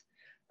 weeks.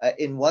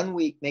 In 1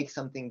 week, make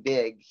something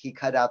big. He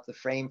cut out the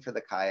frame for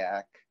the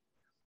kayak.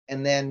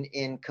 And then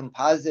in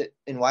composite,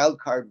 in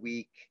wildcard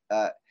week,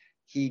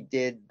 he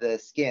did the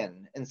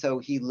skin. And so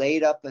he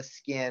laid up a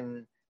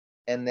skin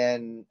and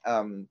then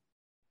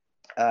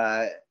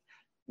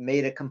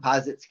made a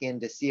composite skin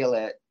to seal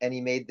it. And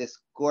he made this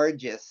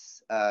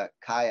gorgeous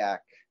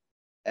kayak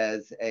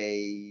as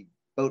a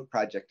boat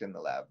project in the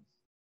lab.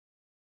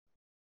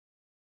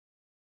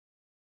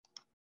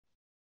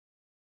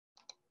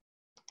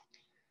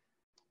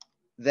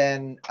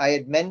 Then I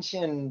had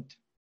mentioned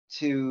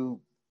for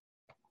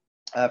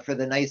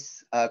the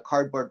nice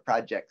cardboard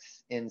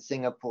projects in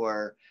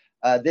Singapore,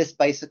 this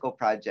bicycle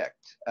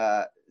project.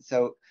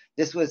 So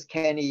this was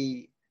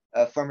Kenny,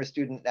 a former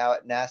student now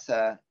at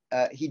NASA.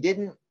 He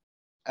didn't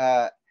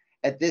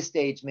at this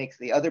stage makes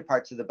the other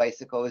parts of the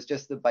bicycle, is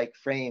just the bike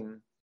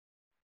frame.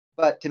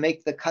 But to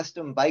make the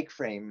custom bike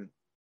frame,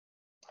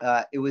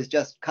 it was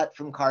just cut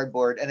from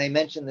cardboard. And I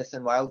mentioned this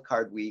in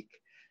Wildcard Week.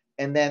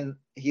 And then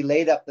he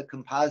laid up the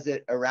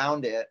composite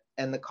around it,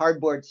 and the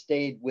cardboard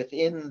stayed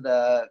within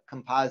the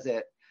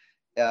composite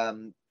as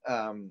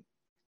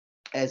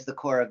the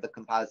core of the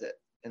composite.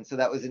 And so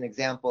that was an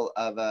example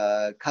of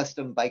a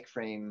custom bike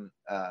frame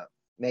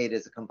made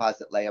as a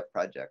composite layup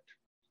project.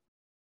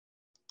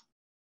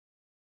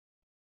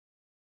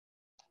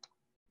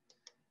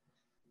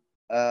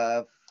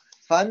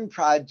 Fun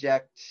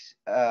project,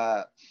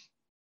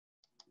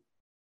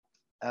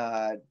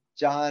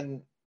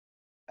 John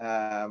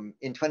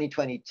in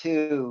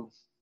 2022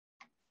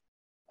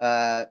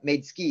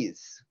 made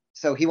skis.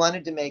 So he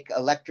wanted to make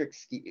electric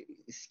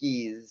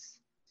skis.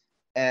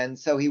 And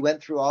so he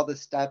went through all the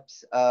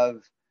steps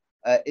of,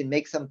 in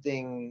make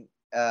something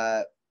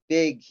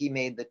big, he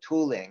made the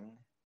tooling.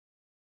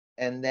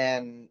 And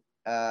then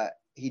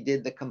he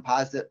did the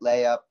composite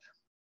layup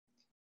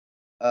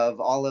of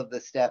all of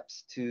the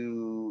steps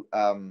to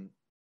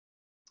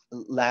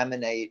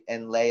laminate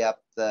and lay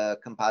up the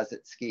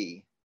composite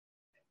ski.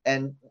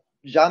 And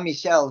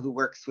Jean-Michel, who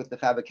works with the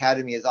Fab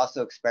Academy, has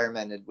also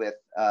experimented with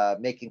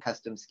making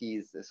custom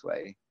skis this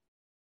way.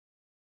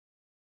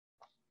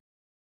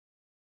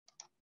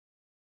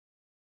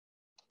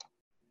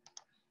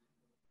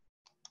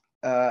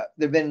 There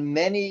have been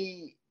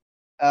many,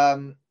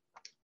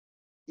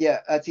 yeah,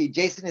 let's see,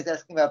 Jason is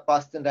asking about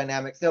Boston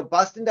Dynamics. So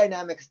Boston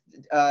Dynamics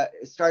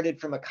started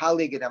from a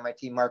colleague at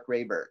MIT, Mark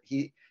Raber.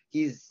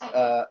 He's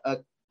a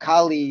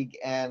colleague,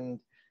 and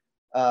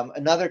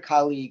another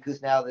colleague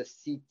who's now the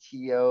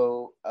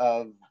CTO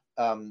of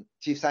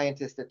chief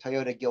scientist at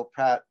Toyota, Gil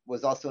Pratt,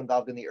 was also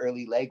involved in the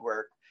early leg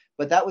work.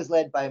 But that was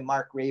led by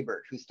Mark Raber,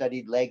 who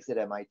studied legs at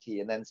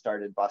MIT and then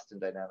started Boston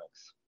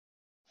Dynamics.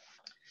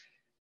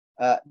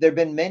 There have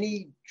been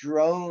many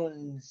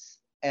drones,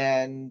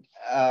 and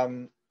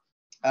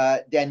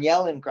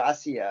Danielle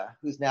Ingracia,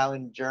 who's now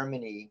in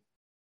Germany,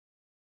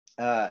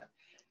 did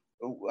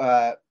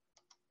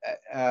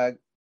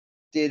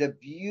a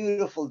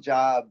beautiful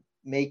job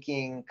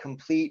making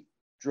complete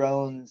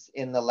drones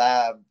in the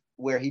lab,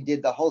 where he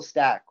did the whole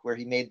stack, where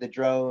he made the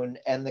drone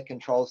and the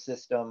control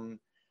system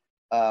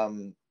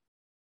as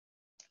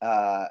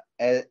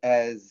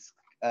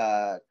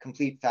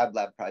complete Fab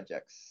Lab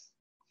projects.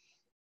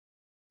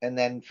 And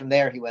then from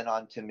there, he went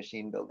on to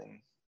machine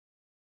building.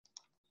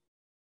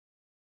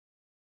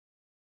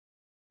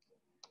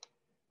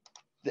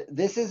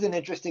 This is an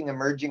interesting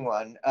emerging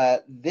one.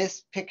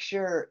 This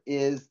picture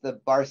is the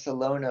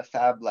Barcelona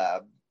Fab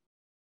Lab.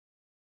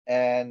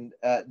 And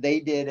they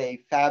did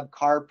a Fab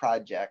car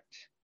project.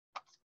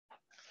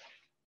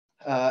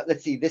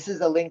 Let's see, this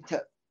is a link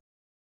to,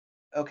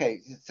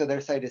 okay, so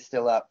their site is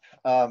still up.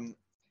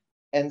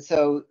 And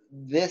so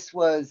this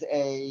was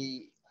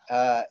a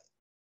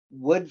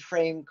wood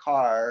frame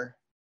car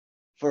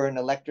for an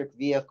electric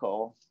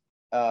vehicle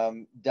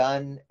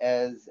done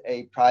as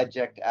a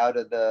project out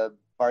of the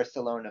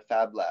Barcelona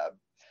Fab Lab.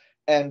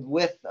 And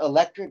with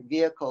electric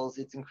vehicles,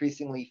 it's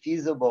increasingly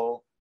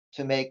feasible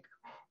to make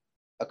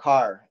a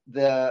car.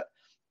 The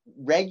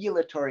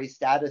regulatory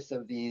status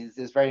of these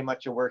is very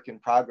much a work in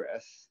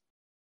progress.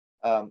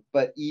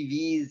 But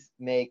EVs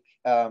make,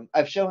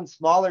 I've shown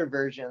smaller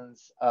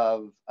versions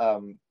of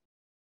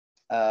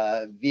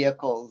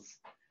vehicles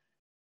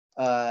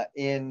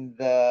in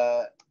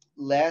the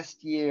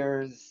last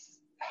year's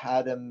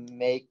How to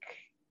Make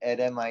at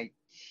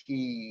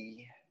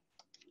MIT.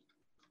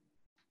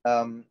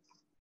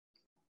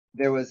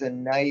 There was a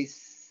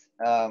nice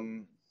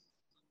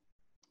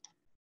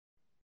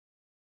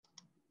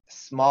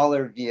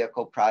smaller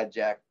vehicle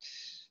project,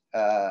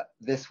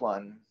 this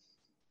one.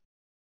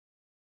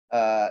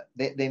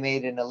 They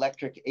made an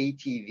electric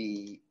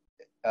ATV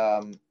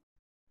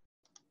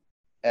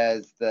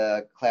as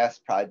the class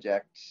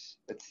project.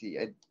 Let's see,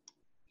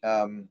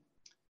 and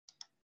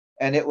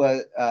it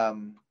was,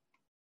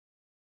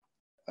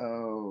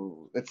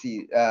 oh, let's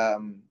see,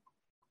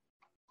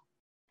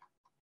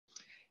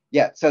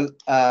 yeah, so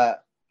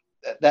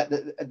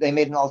they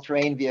made an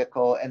all-terrain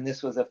vehicle, and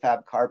this was a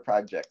Fab car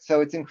project.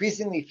 So it's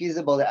increasingly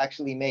feasible to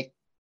actually make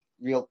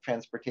real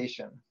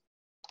transportation.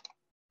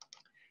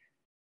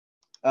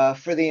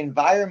 For the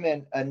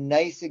environment, a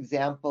nice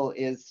example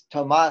is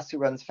Tomas, who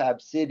runs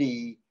Fab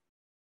City,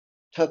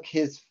 took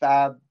his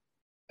Fab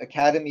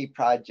Academy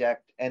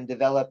project and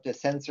developed a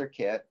sensor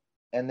kit.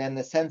 And then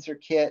the sensor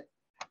kit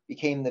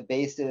became the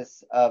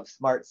basis of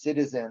Smart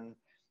Citizen.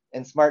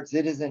 And Smart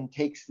Citizen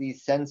takes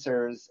these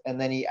sensors and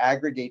then he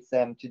aggregates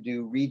them to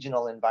do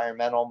regional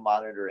environmental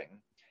monitoring.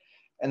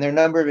 And there are a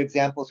number of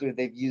examples where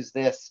they've used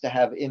this to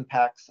have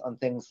impacts on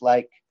things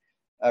like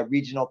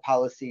regional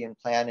policy and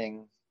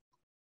planning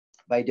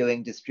by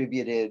doing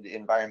distributed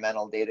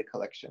environmental data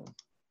collection.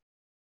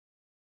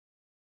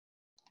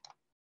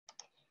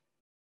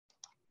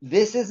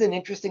 This is an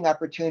interesting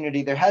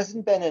opportunity. There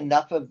hasn't been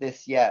enough of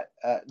this yet.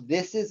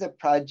 This is a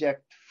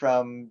project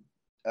from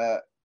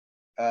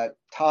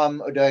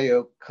Tom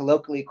Odoyo,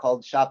 colloquially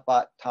called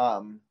Shopbot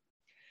Tom.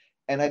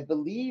 and I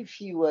believe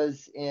he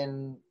was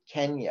in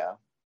Kenya,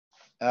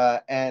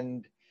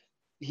 and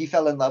he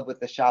fell in love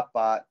with the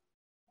shopbot.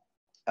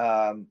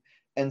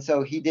 And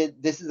so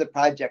this is a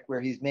project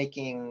where he's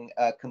making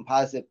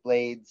composite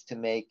blades to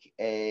make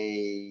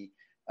a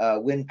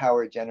wind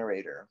power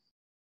generator.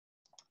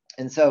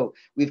 And so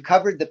we've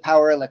covered the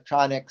power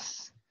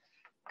electronics,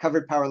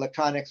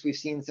 We've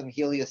seen some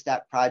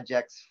heliostat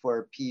projects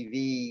for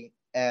PV,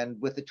 and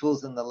with the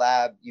tools in the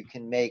lab, you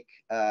can make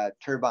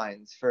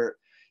turbines for,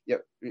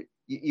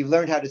 you've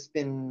learned how to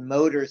spin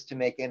motors to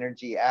make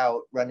energy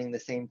out. Running the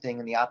same thing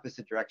in the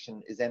opposite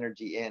direction is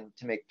energy in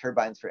to make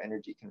turbines for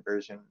energy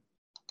conversion.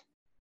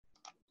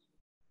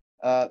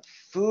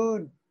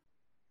 Food,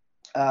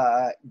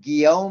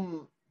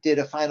 Guillaume did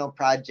a final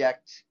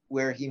project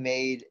where he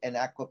made an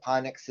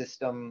aquaponic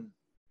system.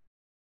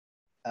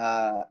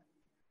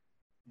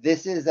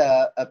 This is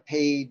a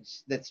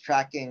page that's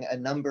tracking a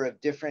number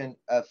of different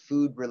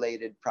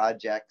food-related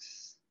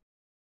projects.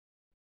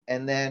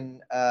 And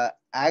then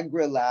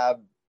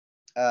AgriLab,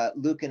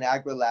 Luke in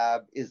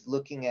AgriLab is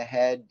looking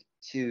ahead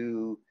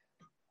to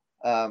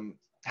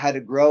how to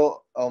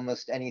grow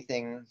almost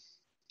anything,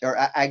 or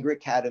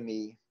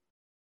AgriCademy.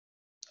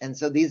 And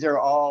so these are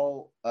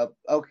all,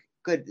 oh,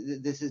 good,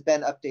 this has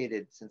been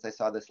updated since I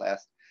saw this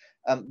last.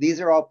 These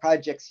are all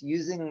projects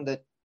using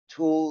the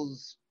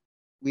tools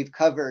we've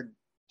covered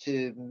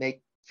to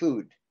make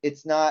food.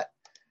 It's not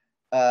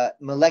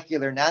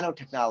molecular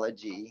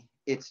nanotechnology.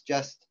 It's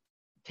just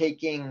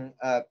taking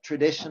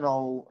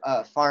traditional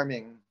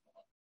farming,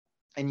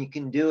 and you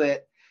can do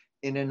it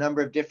in a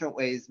number of different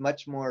ways,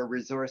 much more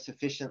resource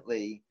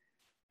efficiently,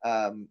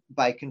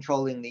 by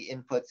controlling the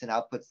inputs and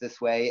outputs this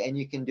way. And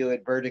you can do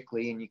it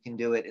vertically, and you can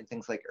do it in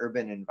things like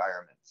urban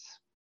environments.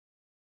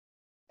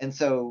 And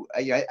so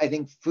I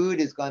think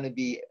food is going to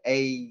be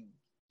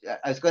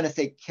I was going to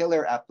say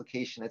killer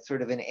application. It's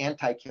sort of an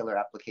anti-killer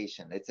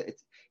application.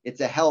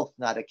 It's a health,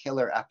 not a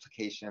killer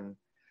application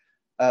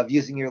of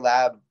using your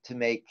lab to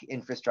make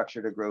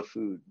infrastructure to grow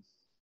food.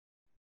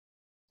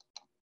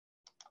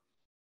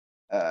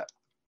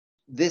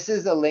 This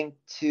is a link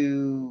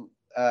to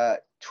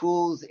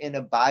tools in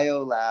a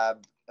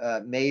biolab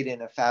made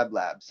in a fab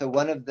lab. So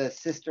one of the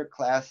sister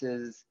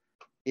classes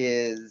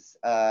is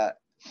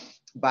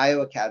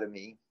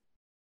Bioacademy.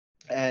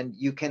 And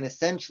you can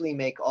essentially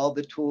make all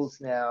the tools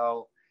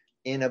now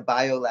in a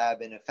biolab,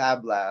 in a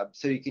fab lab.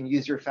 So you can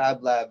use your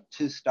fab lab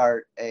to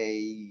start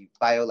a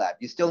biolab.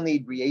 You still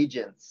need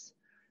reagents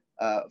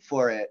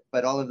for it,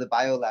 but all of the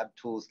biolab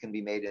tools can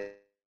be made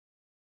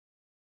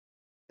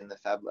in the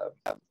fab lab.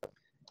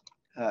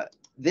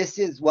 This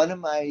is one of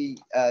my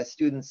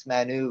students,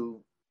 Manu,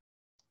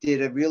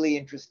 did a really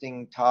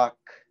interesting talk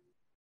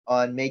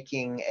on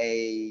making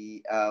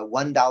a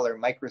 $1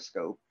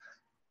 microscope.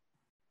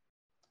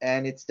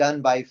 And it's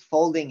done by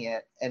folding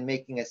it and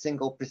making a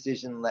single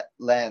precision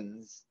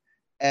lens.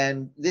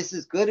 And this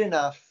is good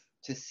enough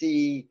to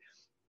see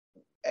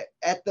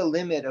at the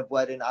limit of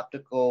what an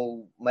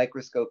optical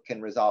microscope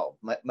can resolve,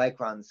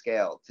 micron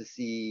scale, to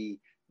see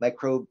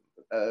microbial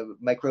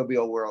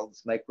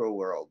worlds, micro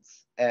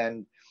worlds.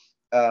 And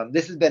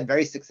this has been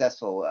very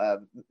successful,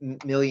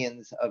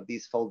 millions of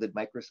these folded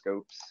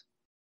microscopes.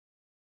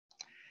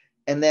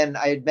 And then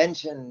I had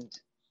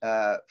mentioned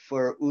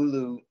for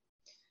Ulu,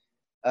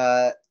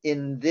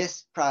 in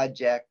this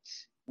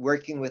project,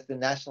 working with the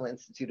National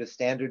Institute of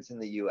Standards in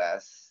the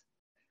US,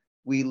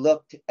 we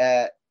looked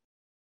at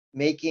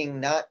making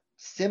not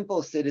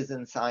simple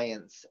citizen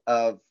science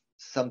of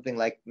something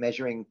like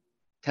measuring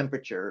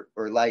temperature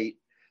or light,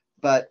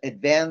 but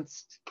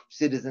advanced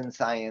citizen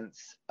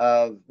science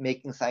of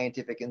making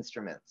scientific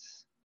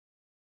instruments.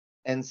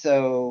 And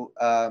so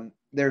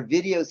there are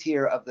videos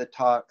here of the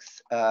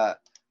talks.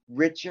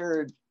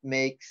 Richard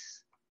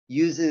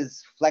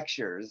uses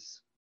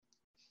flexures,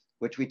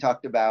 which we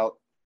talked about,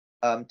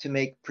 to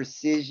make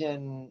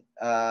precision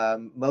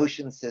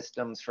motion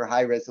systems for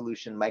high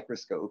resolution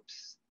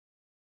microscopes.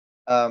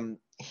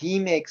 He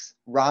makes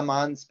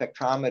Raman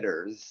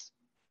spectrometers,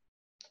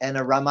 and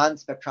a Raman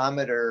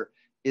spectrometer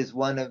is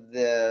one of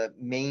the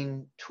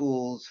main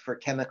tools for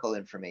chemical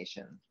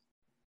information.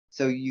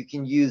 So you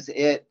can use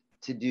it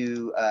to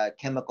do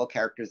chemical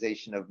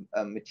characterization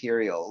of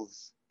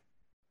materials.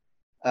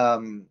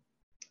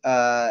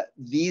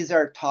 These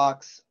are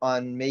talks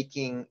on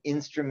making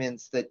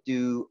instruments that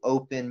do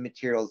open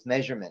materials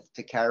measurement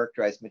to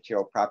characterize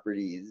material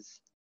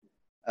properties.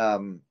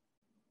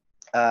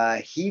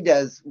 He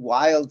does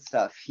wild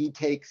stuff. He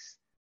takes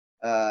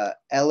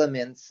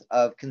elements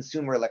of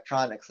consumer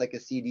electronics like a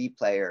CD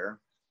player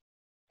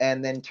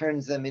and then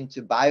turns them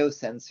into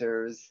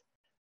biosensors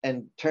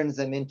and turns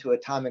them into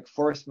atomic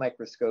force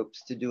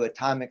microscopes to do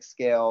atomic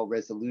scale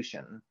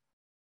resolution.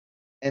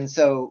 And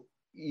so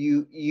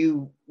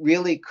you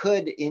really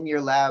could in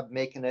your lab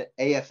make an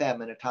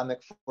AFM, an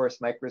atomic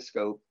force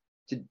microscope,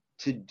 to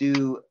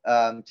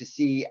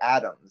see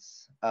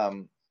atoms.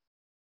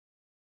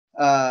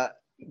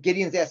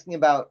 Gideon's asking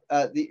about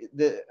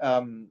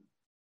the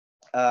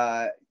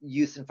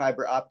use in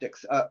fiber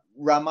optics.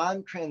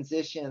 Raman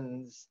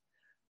transitions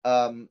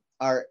are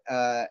are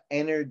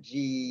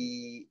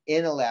energy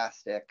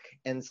inelastic.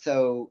 And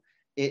so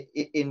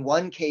in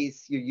one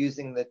case, you're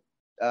using the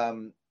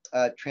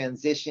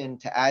transition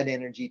to add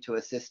energy to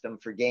a system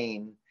for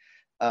gain.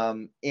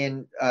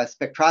 In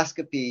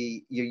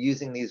spectroscopy, you're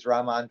using these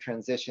Raman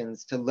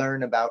transitions to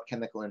learn about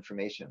chemical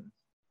information.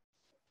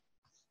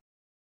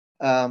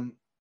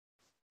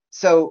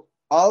 So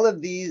all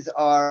of these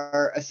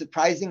are a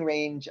surprising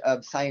range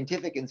of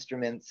scientific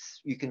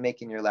instruments you can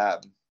make in your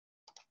lab.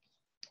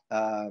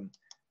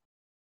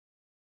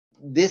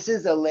 This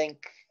is a link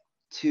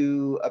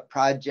to a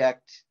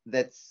project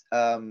that's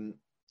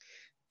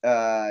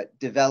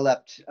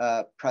developed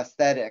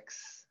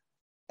prosthetics,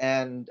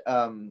 and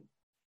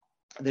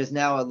there's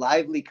now a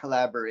lively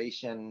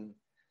collaboration.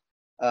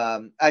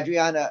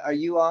 Adriana, are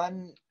you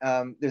on?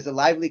 There's a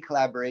lively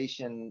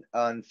collaboration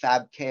on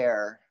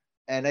FabCare,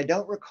 and I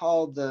don't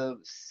recall the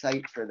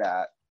site for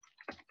that.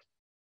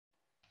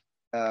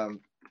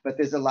 But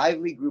there's a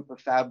lively group of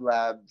Fab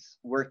Labs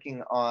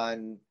working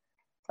on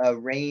a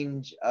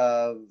range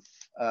of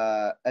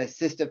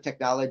assistive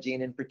technology,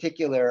 and in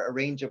particular, a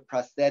range of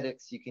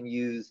prosthetics you can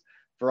use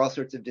for all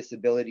sorts of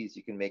disabilities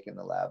you can make in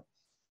the lab.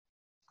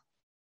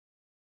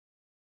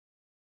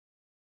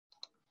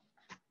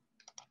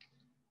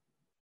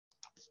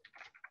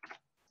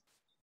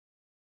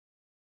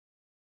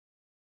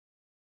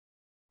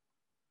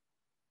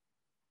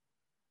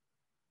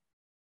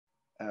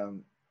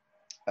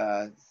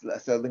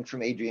 So a link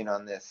from Adrian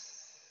on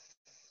this.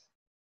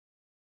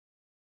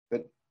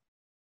 Good.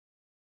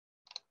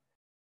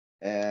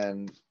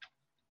 And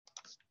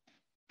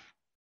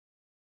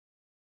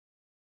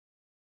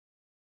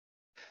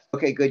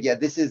okay, good. Yeah,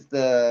 this is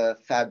the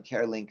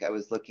FabCare link I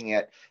was looking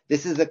at.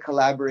 This is a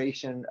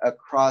collaboration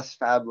across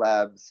Fab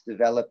Labs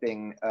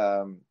developing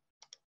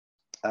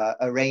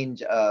a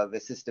range of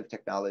assistive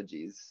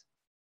technologies.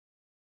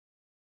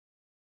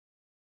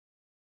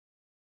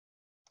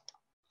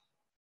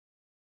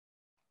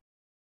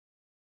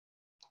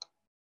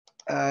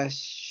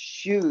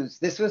 Shoes.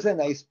 This was a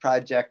nice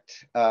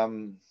project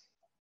from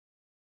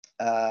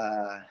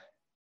a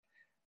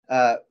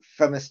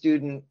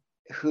student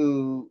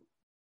who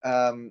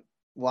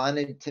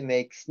wanted to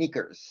make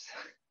sneakers.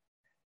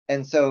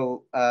 And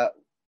so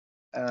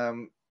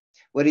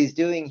what he's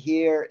doing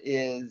here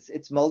is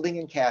it's molding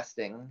and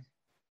casting.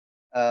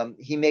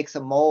 He makes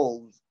a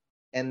mold,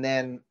 and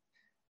then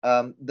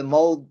the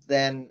mold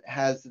then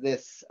has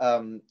this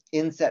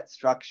inset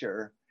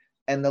structure.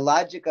 And the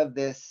logic of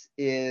this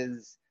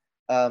is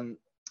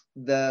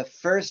the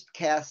first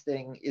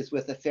casting is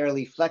with a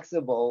fairly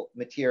flexible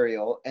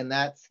material, and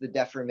that's the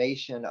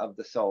deformation of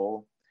the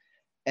sole.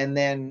 And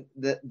then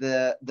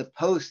the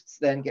posts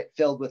then get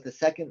filled with a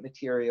second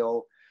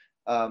material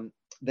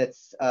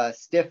that's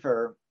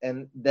stiffer,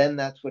 and then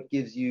that's what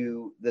gives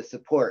you the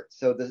support.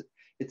 So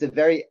it's a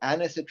very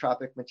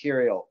anisotropic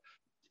material.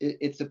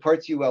 It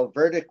supports you well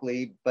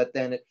vertically, but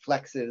then it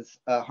flexes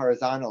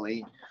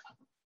horizontally.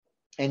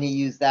 And he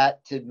used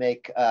that to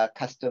make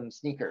custom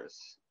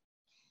sneakers.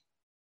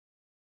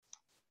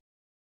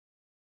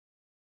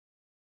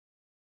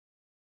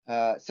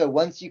 So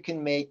once you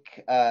can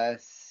make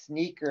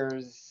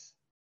sneakers,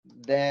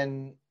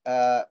 then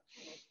there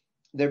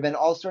have been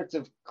all sorts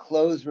of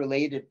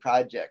clothes-related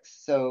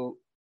projects. So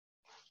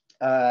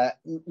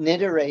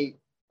Knitterate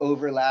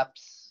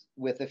overlaps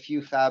with a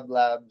few Fab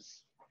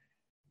Labs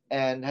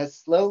and has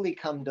slowly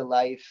come to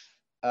life,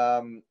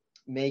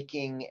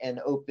 making an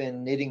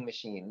open knitting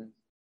machine.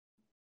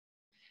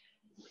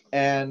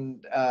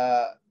 And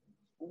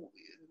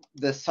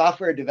the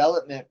software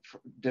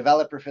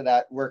developer for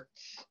that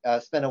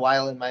spent a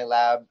while in my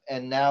lab,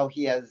 and now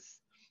he has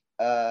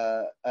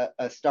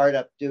a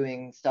startup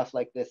doing stuff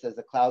like this as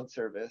a cloud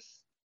service.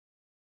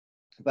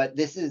 But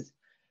this is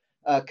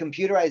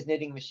computerized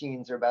knitting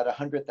machines are about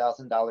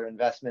 $100,000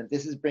 investment.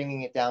 This is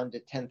bringing it down to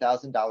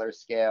 $10,000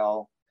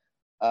 scale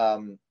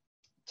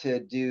to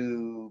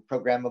do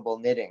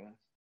programmable knitting.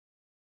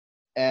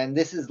 And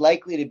this is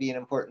likely to be an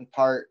important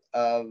part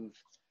of,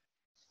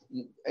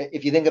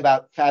 if you think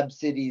about Fab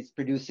cities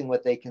producing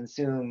what they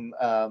consume,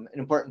 an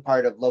important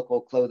part of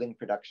local clothing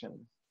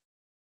production.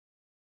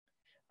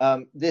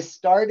 This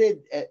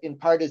started in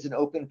part as an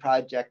open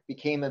project,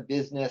 became a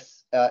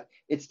business.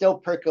 It's still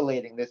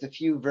percolating. There's a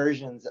few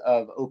versions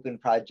of open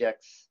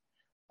projects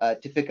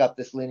to pick up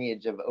this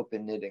lineage of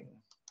open knitting.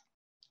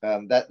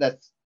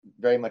 That's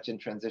very much in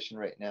transition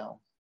right now.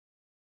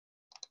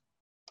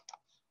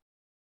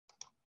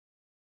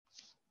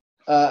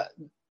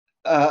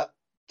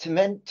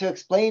 To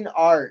explain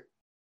art,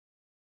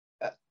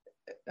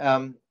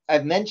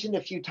 I've mentioned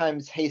a few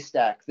times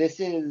Haystack. This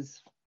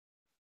is,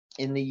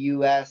 in the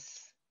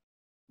US,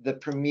 the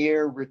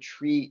premier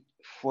retreat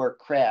for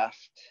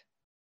craft.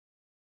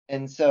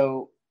 And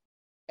so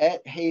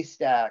at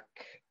Haystack,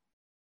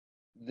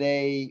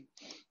 they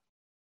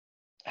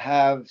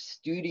have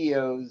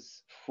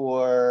studios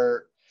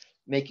for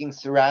making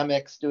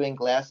ceramics, doing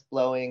glass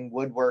blowing,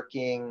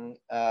 woodworking,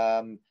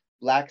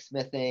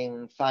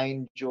 blacksmithing,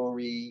 fine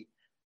jewelry,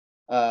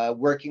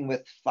 working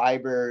with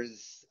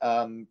fibers,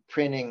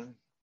 printing.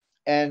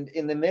 And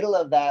in the middle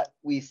of that,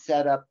 we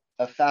set up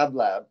a fab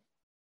lab.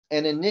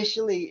 And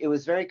initially, it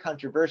was very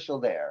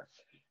controversial there.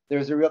 There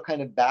was a real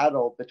kind of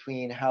battle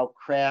between how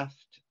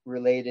craft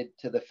related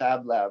to the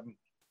fab lab.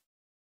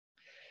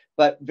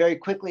 But very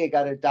quickly, it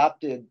got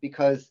adopted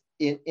because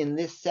in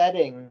this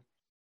setting,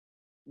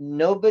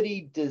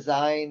 nobody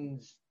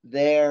designs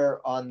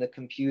there on the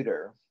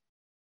computer.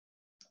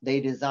 They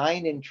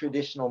design in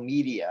traditional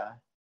media,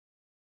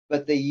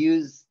 but they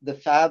use the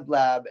fab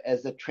lab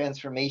as a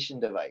transformation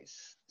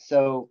device.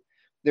 So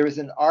there was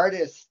an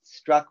artist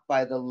struck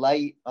by the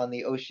light on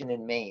the ocean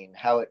in Maine,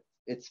 how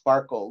it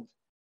sparkled.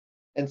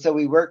 And so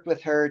we worked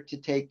with her to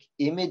take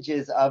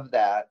images of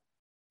that,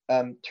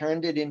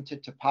 turned it into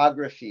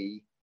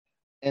topography,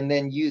 and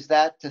then use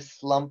that to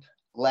slump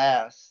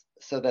glass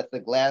so that the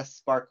glass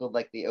sparkled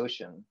like the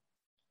ocean.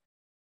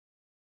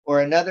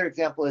 Or another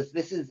example is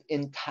this is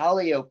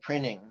intaglio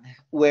printing,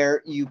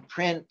 where you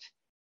print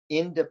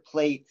into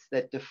plates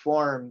that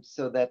deform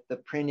so that the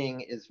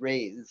printing is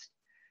raised.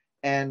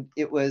 And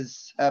it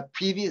was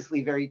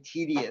previously very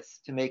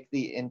tedious to make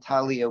the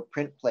intaglio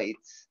print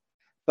plates,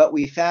 but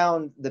we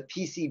found the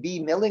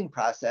PCB milling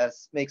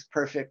process makes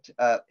perfect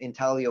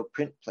intaglio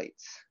print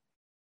plates.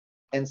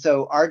 And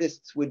so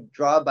artists would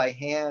draw by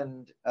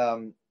hand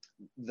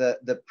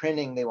the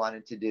printing they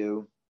wanted to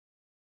do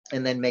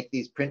and then make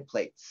these print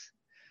plates.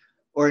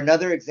 Or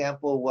another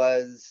example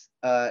was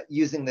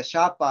using the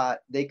ShopBot,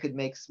 they could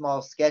make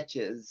small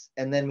sketches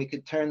and then we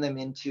could turn them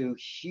into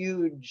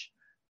huge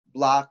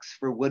blocks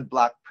for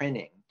woodblock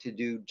printing to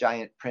do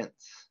giant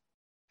prints.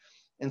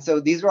 And so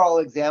these are all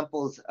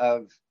examples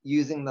of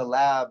using the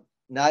lab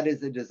not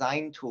as a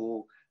design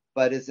tool,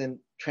 but as a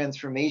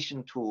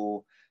transformation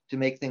tool to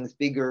make things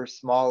bigger,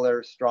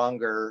 smaller,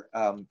 stronger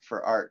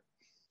for art.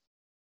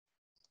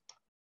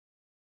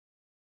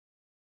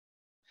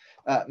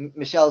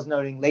 Michelle's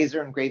noting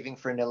laser engraving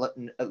for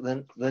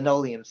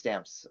linoleum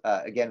stamps,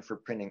 again for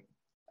printing,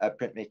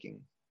 printmaking.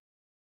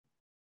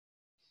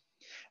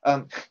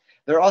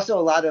 There are also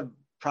a lot of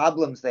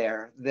problems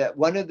there. That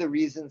one of the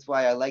reasons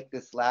why I like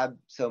this lab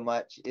so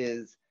much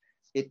is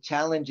it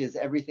challenges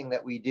everything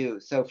that we do.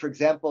 So for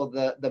example,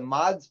 the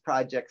mods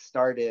project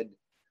started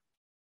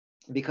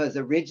because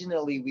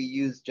originally we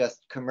used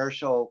just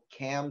commercial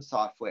CAM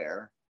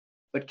software,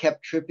 but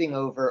kept tripping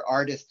over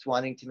artists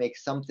wanting to make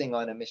something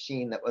on a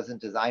machine that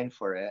wasn't designed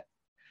for it.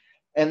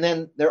 And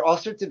then there are all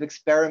sorts of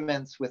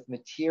experiments with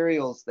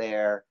materials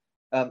there,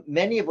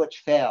 many of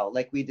which fail.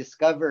 Like we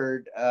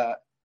discovered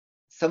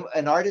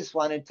an artist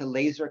wanted to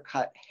laser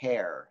cut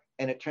hair,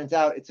 and it turns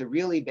out it's a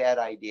really bad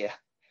idea.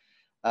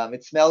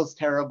 It smells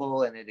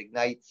terrible and it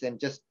ignites, and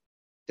just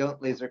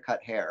don't laser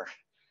cut hair.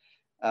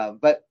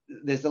 But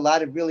there's a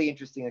lot of really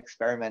interesting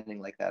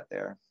experimenting like that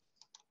there.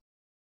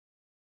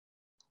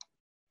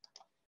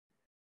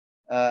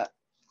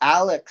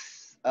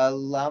 Alex,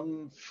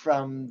 alum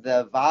from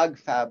the VOG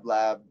Fab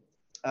Lab,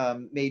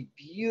 made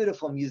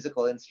beautiful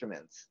musical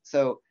instruments.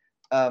 So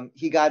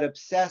he got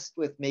obsessed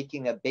with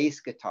making a bass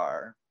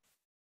guitar,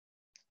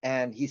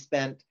 and he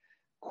spent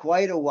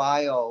quite a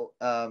while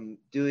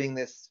doing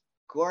this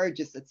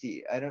gorgeous, let's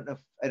see, I don't know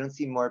if I don't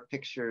see more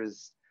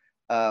pictures,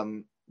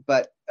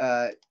 but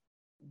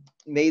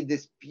made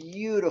this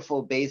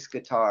beautiful bass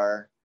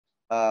guitar,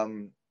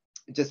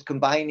 just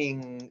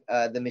combining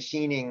the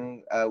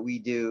machining we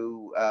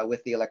do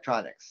with the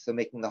electronics, so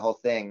making the whole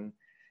thing.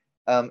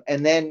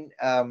 And then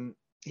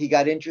he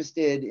got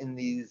interested in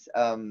these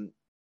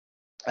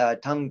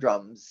tongue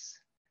drums.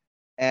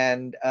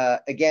 And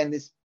again,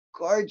 this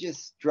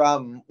gorgeous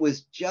drum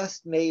was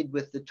just made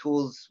with the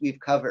tools we've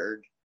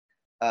covered,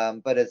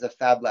 but as a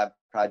Fab Lab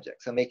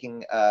project, so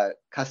making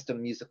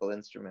custom musical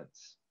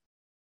instruments.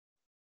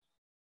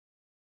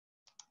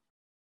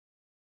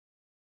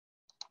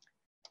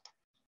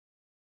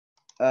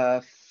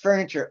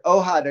 Furniture.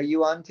 Ohad, are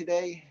you on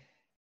today?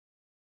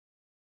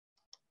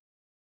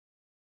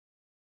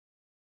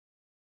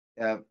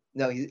 No,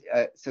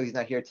 so he's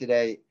not here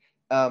today.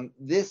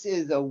 This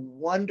is a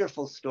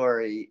wonderful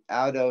story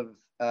out of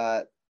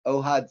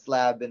Ohad's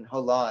lab in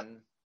Holon.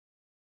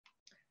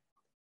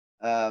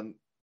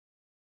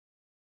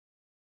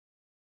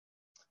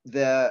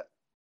 This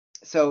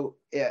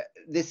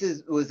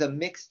was a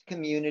mixed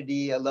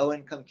community, a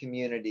low-income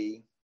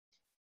community.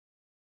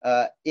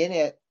 In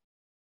it,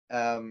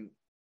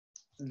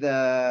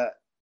 there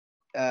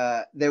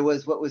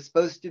was what was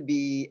supposed to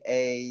be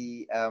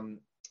a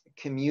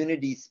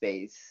community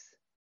space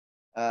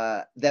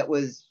that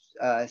was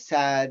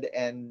sad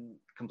and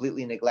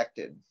completely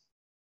neglected.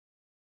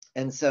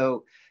 And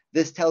so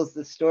this tells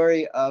the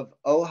story of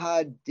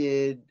Ohad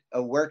did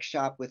a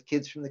workshop with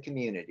kids from the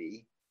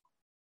community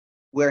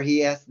where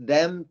he asked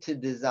them to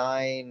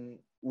design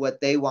what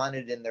they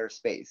wanted in their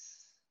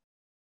space,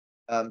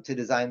 to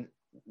design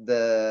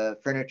the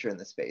furniture in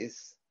the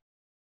space.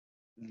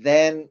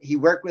 Then he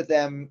worked with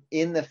them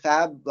in the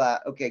Fab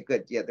Lab. Okay,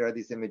 good. Yeah, there are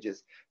these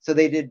images. So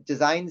they did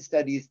design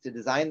studies to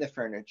design the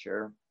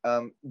furniture.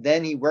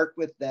 Then he worked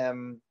with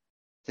them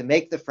to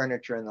make the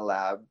furniture in the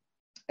lab.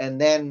 And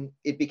then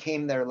it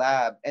became their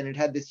lab, and it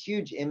had this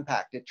huge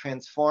impact. It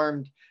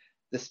transformed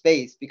the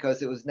space,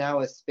 because it was now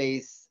a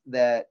space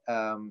that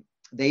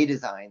they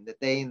designed, that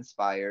they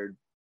inspired.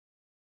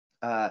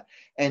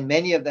 And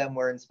many of them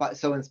were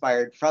so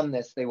inspired from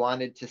this, they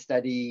wanted to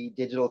study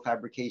digital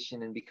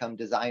fabrication and become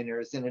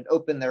designers, and it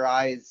opened their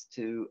eyes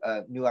to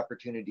new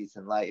opportunities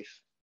in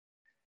life.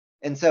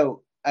 And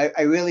so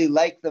I really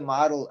like the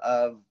model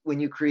of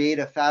when you create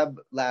a fab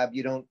lab,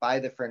 you don't buy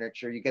the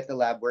furniture, you get the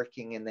lab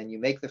working, and then you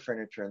make the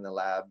furniture in the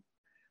lab.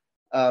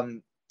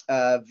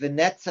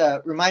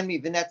 Vanessa, remind me,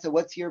 Vanessa,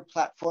 what's your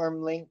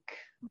platform link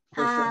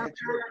for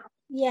furniture?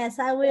 Yes,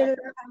 I will.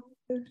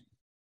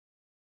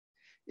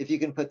 If you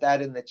can put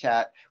that in the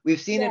chat. We've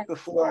seen it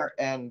before,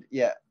 and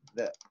yeah,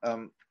 the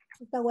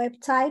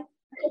website.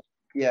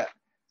 Yeah.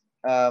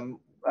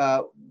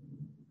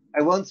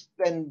 I won't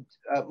spend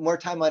more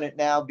time on it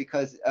now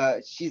because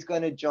she's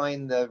going to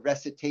join the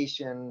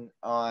recitation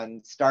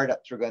on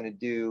startups we're going to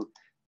do,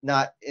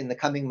 not in the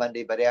coming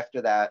Monday, but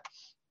after that,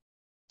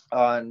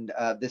 on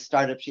this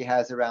startup she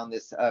has around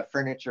this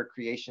furniture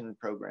creation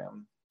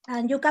program.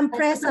 And you can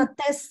press a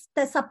test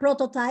a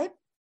prototype.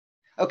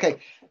 Okay.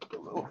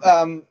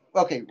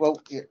 Okay.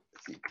 Well, here,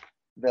 let's see.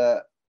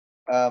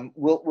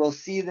 We'll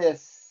see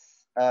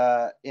this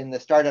in the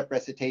startup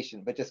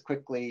recitation, but just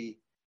quickly.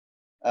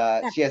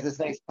 She has this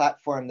nice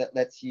platform that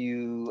lets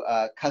you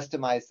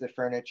customize the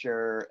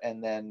furniture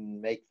and then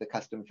make the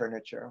custom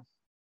furniture.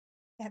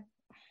 Yep.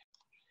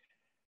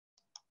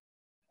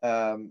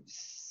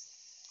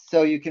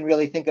 So you can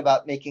really think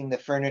about making the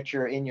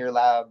furniture in your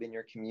lab, in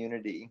your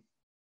community.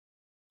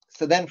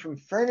 So then from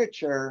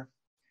furniture,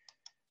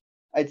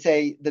 I'd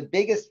say the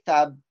biggest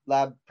fab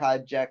lab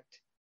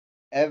project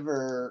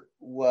ever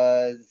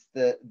was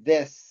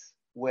this,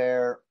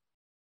 where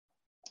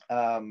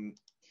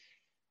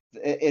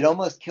it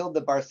almost killed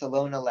the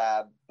Barcelona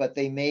lab, but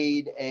they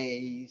made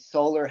a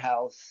solar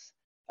house.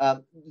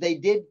 They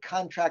did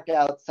contract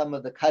out some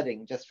of the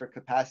cutting just for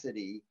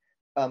capacity,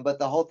 but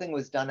the whole thing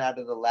was done out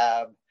of the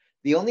lab.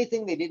 The only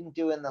thing they didn't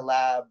do in the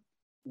lab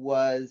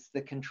was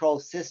the control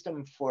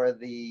system for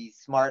the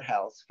smart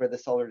house, for the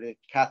solar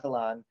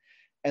decathlon.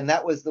 And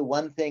that was the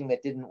one thing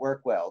that didn't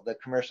work well, the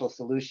commercial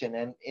solution.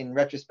 And in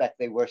retrospect,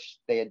 they wish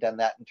they had done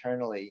that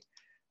internally.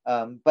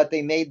 But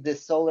they made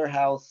this solar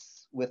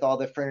house with all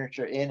the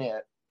furniture in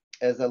it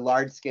as a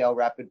large-scale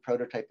rapid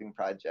prototyping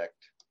project.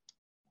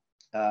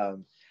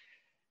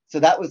 So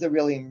that was a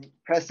really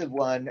impressive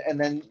one. And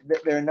then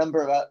there are a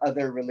number of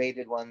other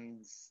related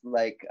ones,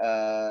 like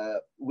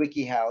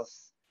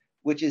WikiHouse,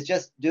 which is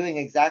just doing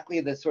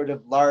exactly the sort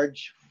of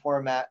large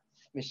format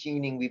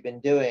machining we've been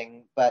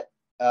doing. But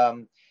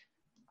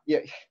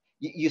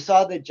you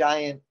saw the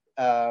giant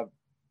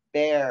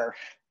bear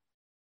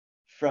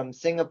from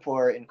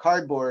Singapore in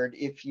cardboard.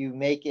 If you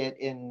make it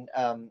in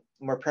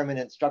more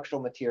permanent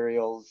structural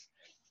materials,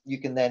 you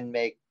can then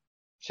make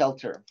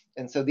shelter.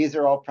 And so these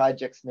are all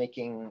projects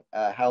making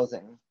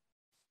housing.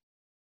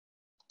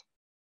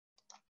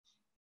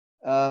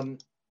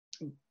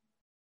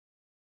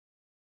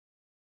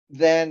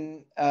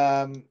 Then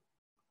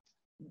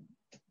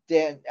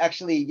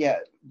actually, yeah,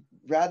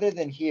 rather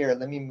than here,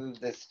 let me move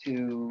this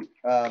to,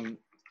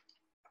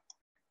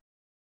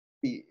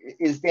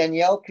 is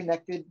Danielle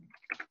connected?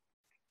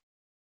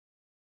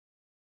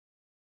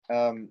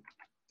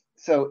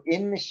 So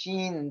In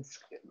Machines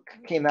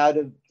came out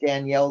of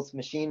Danielle's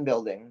machine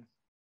building.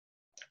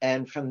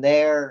 And from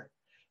there,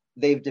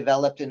 they've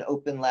developed an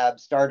open lab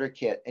starter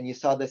kit. And you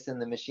saw this in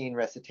the machine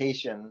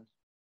recitation.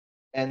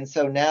 And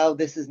so now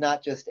this is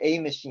not just a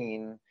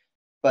machine,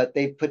 but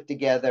they've put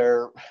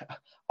together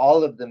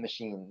all of the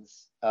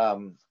machines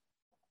to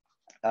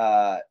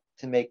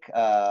make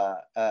a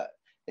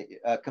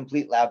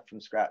complete lab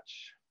from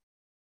scratch.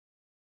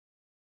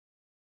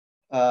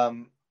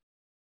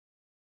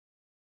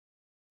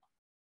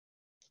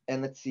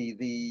 And let's see,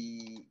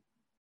 the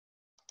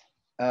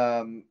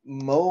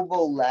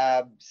mobile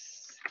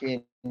labs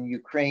in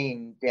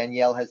Ukraine,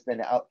 Danielle has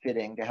been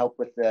outfitting to help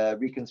with the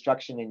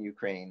reconstruction in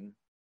Ukraine.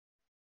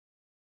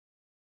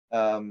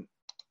 And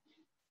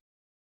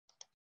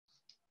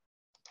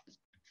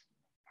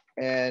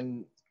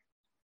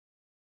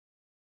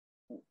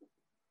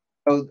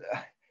oh,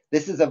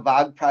 this is a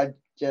VOG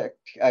project,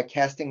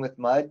 casting with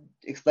mud.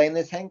 Explain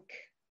this, Henk.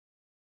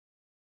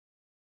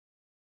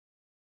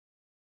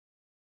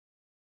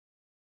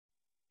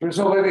 It was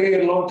already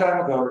a long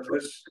time ago. It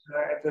was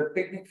at the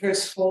picnic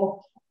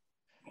festival.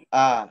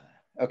 Ah,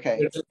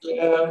 okay.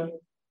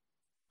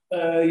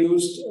 It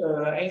used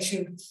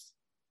ancient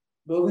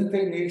building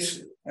techniques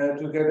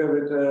together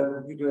with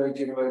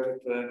computer-generated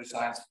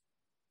designs.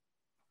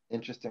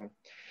 Interesting.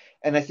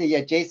 And I see,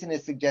 yeah, Jason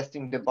is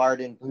suggesting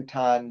DeBart in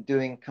Bhutan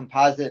doing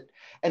composite.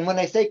 And when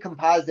I say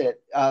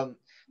composite,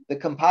 the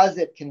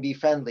composite can be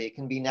friendly. It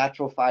can be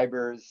natural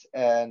fibers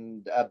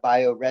and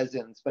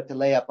bioresins, but to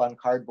lay up on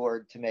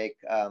cardboard to make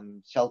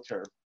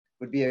shelter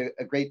would be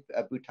a great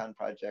Bhutan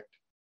project.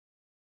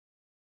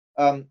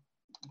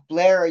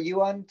 Blair, are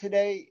you on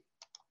today?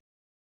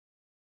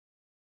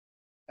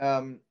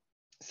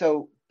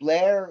 So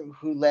Blair,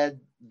 who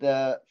led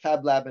the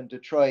Fab Lab in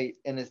Detroit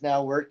and is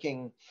now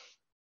working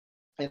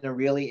in a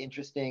really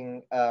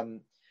interesting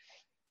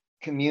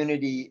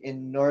community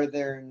in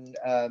northern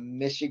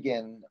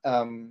Michigan.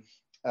 Let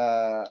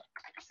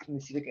me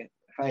see if I can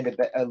find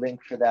a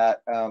link for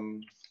that.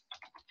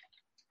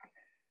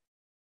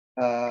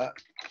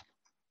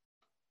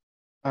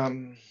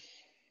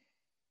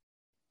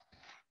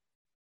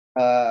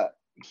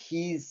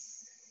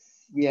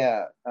 He's,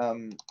 yeah,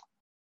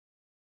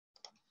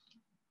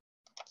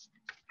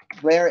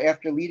 Blair,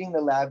 after leading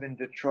the lab in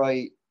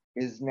Detroit,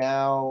 is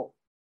now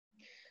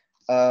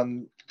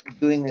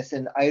doing this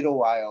in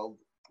Idlewild,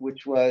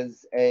 which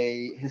was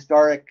a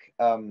historic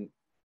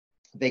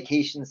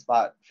vacation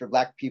spot for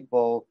Black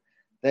people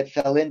that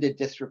fell into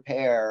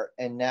disrepair.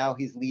 And now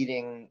he's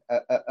leading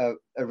a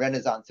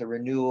renaissance, a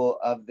renewal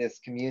of this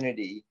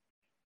community.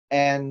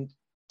 And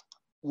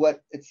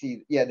let's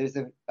see, yeah, there's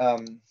a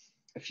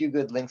few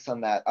good links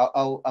on that.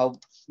 I'll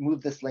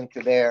move this link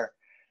to there.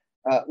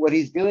 What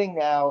he's doing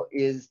now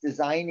is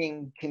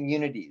designing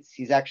communities.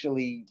 He's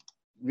actually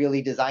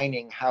really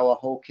designing how a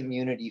whole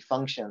community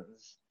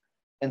functions.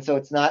 And so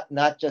it's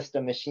not just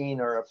a machine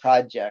or a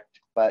project,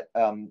 but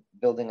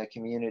building a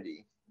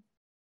community.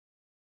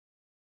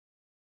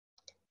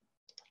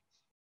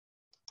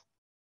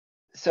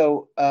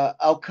 So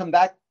I'll come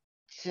back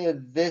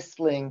to this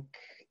link.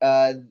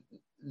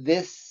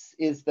 This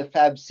is the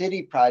Fab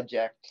City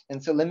project.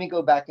 And so let me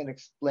go back and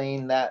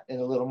explain that in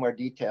a little more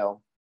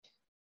detail.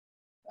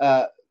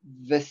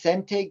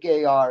 Vicente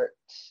Gayart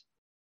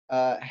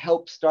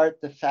helped start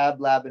the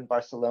Fab Lab in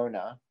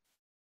Barcelona.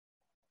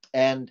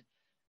 And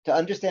to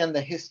understand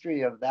the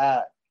history of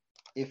that,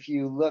 if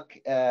you look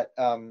at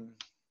the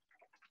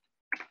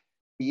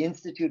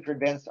Institute for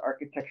Advanced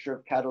Architecture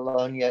of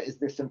Catalonia, is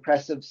this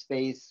impressive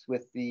space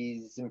with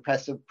these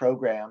impressive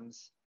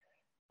programs.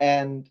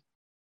 And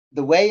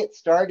the way it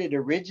started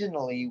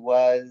originally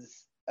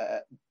was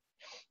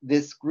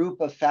this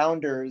group of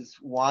founders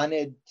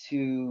wanted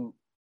to,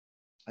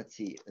 let's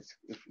see,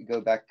 if we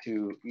go back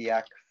to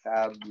IAC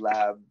Fab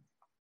Lab.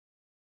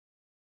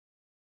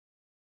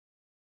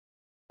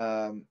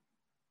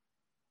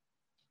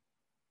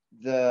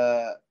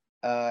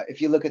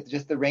 If you look at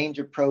just the range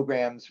of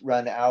programs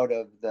run out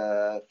of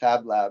the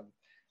Fab Lab,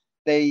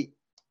 they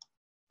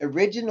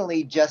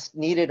originally just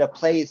needed a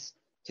place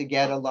to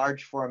get a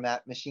large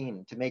format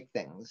machine to make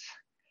things.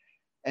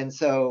 And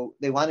so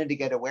they wanted to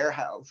get a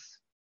warehouse.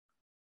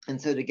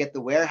 And so to get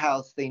the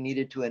warehouse, they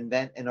needed to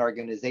invent an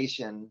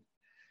organization.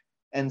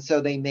 And so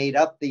they made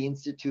up the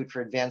Institute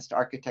for Advanced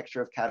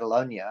Architecture of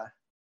Catalonia,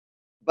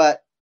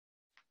 but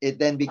it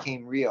then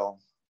became real.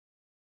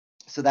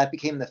 So that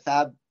became the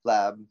Fab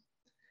Lab.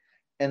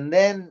 And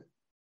then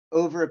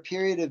over a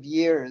period of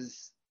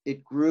years,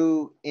 it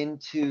grew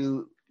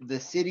into the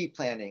city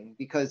planning,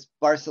 because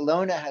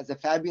Barcelona has a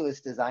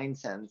fabulous design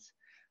sense,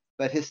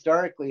 but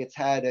historically it's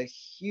had a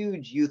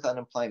huge youth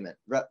unemployment,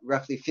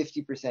 roughly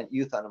 50%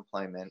 youth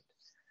unemployment.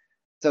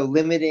 So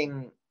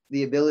limiting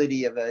the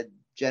ability of a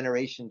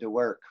generation to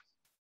work.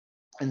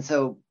 And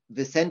so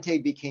Vicente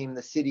became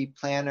the city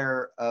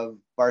planner of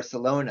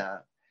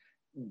Barcelona,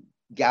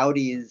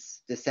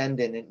 Gaudi's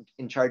descendant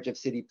in charge of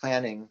city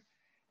planning.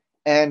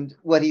 And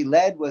what he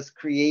led was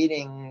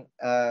creating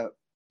a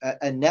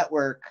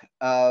network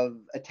of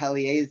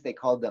ateliers, they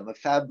called them, of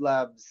Fab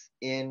Labs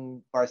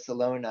in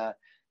Barcelona,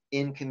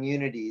 in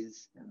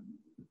communities,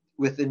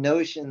 with the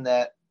notion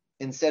that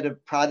instead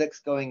of products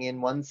going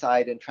in one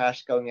side and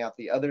trash going out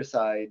the other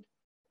side,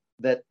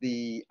 that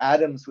the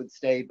atoms would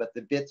stay, but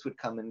the bits would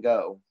come and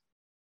go.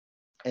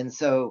 And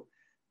so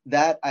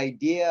that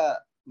idea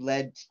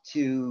led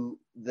to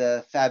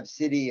the Fab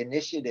City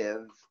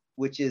initiative,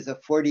 which is a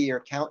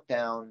 40-year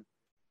countdown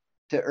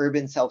to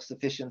urban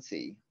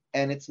self-sufficiency.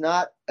 And it's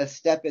not a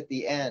step at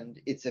the end,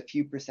 it's a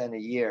few percent a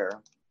year.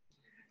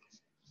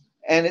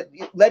 And it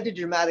led to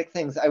dramatic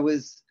things. I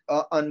was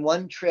on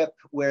one trip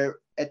where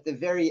at the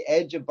very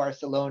edge of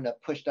Barcelona,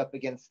 pushed up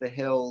against the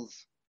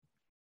hills,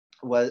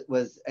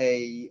 was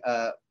a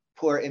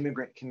poor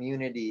immigrant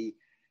community.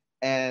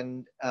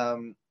 And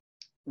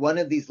one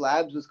of these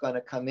labs was going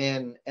to come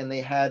in, and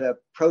they had a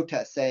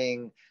protest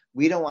saying,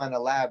 "We don't want a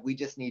lab, we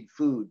just need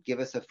food, give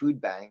us a food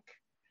bank."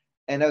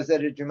 And I was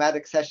at a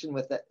dramatic session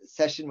with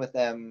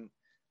them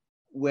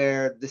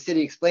where the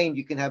city explained,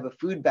 you can have a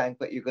food bank,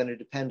 but you're going to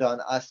depend on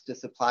us to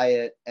supply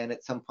it, and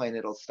at some point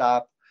it'll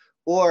stop.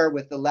 Or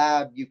with the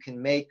lab, you can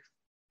make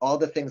all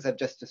the things I've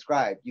just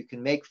described. You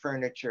can make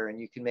furniture, and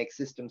you can make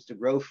systems to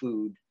grow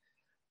food.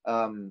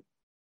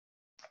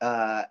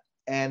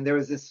 And there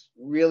was this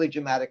really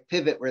dramatic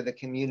pivot where the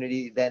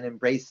community then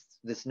embraced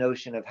this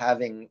notion of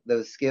having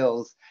those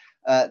skills.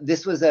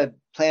 This was a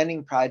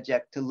planning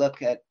project to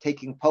look at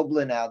taking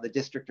Poblenou, the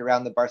district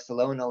around the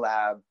Barcelona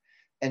lab,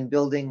 and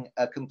building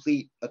a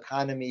complete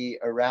economy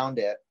around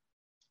it.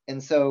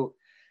 And so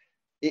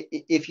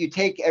if you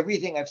take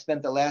everything I've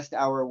spent the last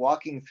hour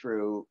walking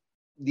through,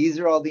 these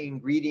are all the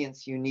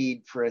ingredients you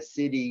need for a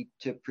city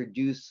to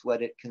produce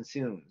what it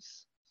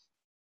consumes.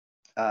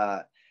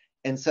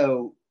 And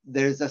so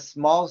there's a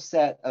small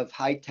set of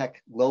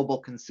high-tech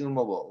global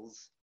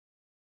consumables,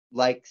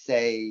 like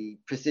say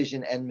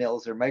precision end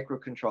mills or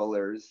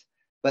microcontrollers,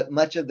 but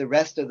much of the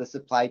rest of the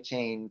supply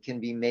chain can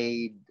be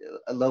made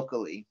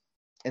locally.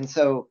 And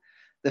so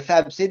the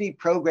Fab City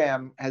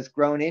program has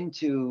grown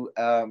into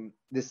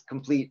this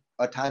complete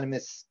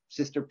autonomous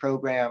sister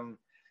program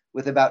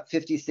with about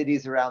 50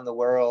 cities around the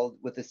world,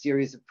 with a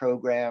series of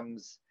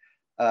programs,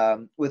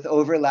 with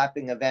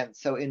overlapping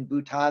events. So in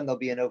Bhutan, there'll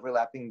be an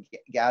overlapping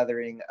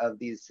gathering of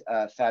these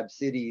Fab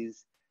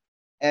cities.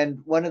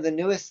 And one of the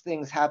newest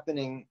things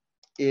happening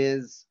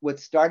is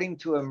what's starting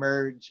to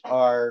emerge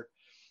are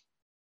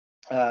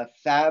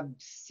Fab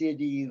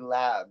City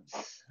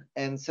labs.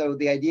 And so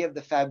the idea of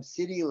the Fab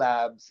City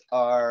labs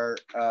are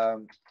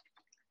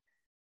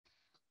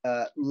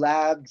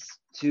labs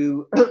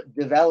to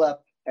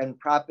develop and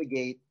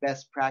propagate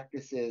best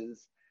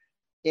practices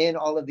in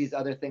all of these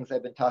other things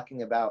I've been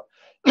talking about.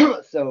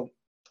 So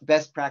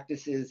best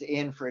practices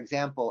in, for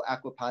example,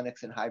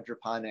 aquaponics and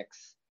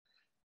hydroponics.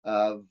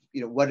 Of,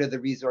 you know, what are the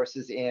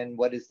resources in,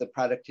 what is the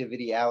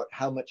productivity out,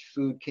 how much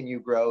food can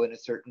you grow in a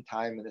certain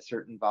time in a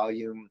certain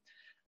volume,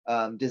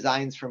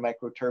 designs for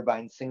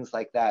microturbines, things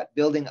like that,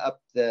 building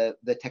up the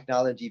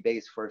technology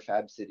base for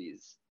Fab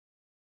cities.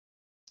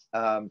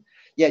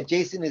 Yeah,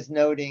 Jason is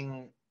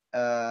noting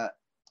I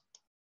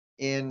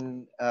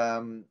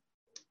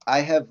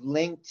have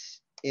linked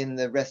in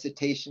the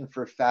recitation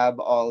for Fab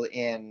All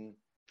In,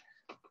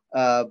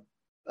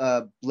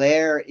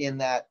 Blair in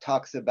that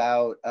talks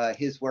about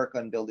his work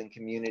on building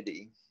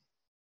community.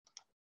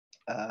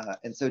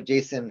 And so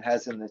Jason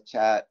has in the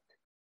chat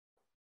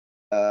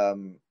a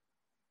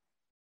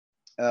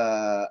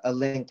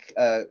link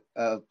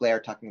of Blair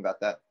talking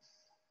about that.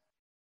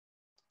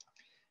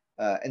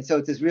 And so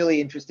it's this really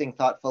interesting,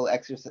 thoughtful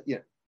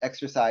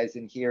exercise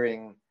in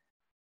hearing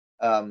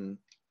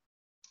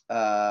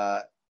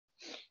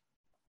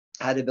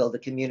how to build a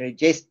community.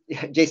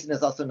 Jason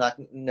is also not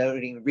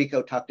noting,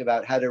 Rico talked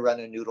about how to run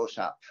a noodle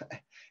shop,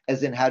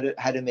 as in how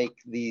to make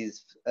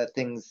these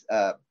things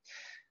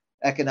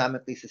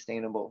economically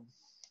sustainable.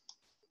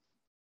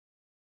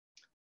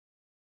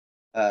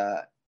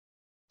 And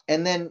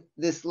then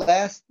this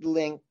last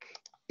link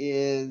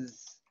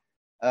is,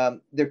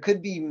 there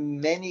could be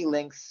many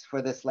links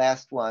for this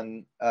last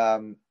one,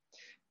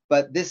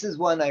 but this is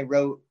one I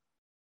wrote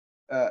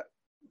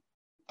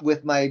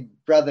with my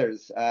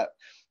brothers.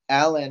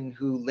 Alan,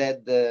 who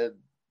led the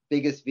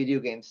biggest video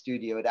game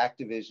studio at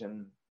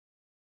Activision,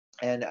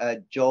 and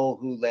Joel,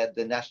 who led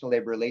the National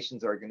Labor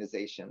Relations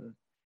Organization.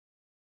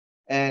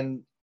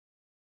 And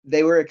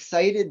they were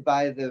excited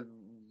by the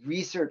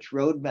research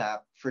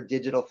roadmap for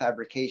digital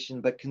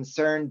fabrication, but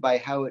concerned by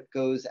how it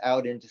goes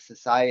out into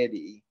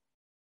society.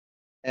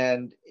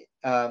 And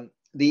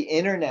the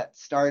internet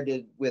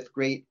started with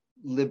great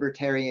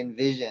libertarian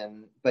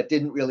vision, but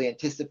didn't really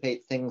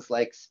anticipate things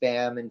like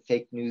spam and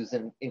fake news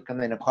and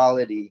income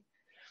inequality.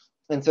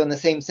 And so in the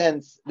same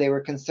sense, they were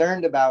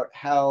concerned about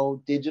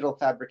how digital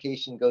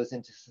fabrication goes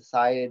into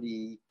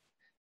society,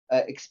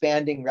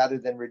 expanding rather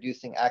than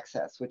reducing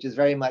access, which is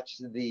very much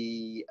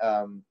the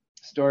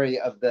story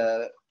of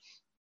the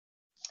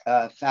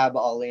Fab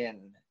All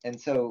In.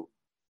 And so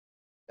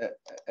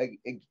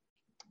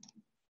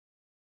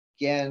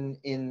again,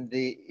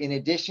 in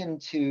addition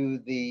to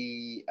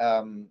the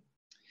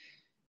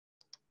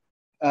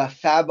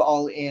Fab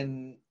All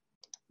In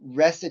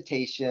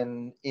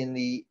recitation, in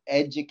the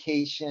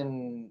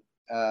education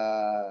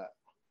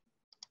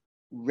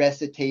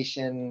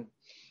recitation,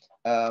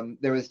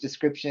 there was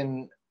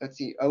description, let's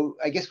see, oh,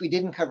 I guess we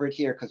didn't cover it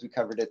here because we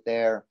covered it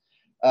there.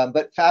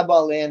 But Fab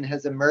All In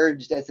has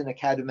emerged as an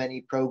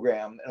Academy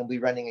program and will be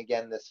running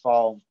again this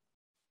fall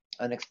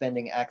on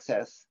expanding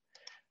access.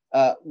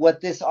 What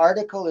this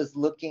article is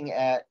looking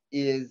at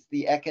is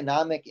the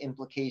economic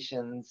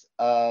implications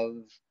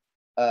of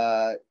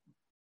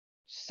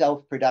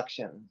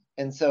self-production.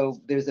 And so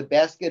there's a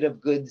basket of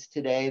goods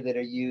today that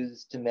are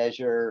used to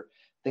measure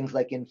things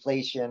like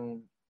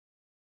inflation,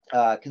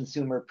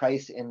 consumer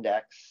price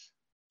index.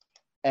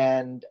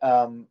 And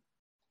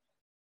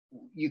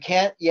you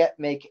can't yet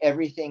make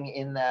everything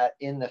in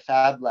the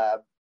Fab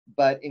Lab,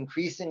 but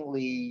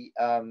increasingly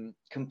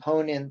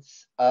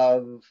components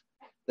of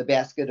the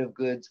basket of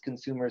goods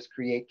consumers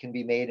create can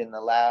be made in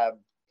the lab.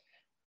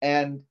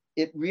 And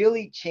it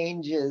really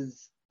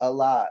changes a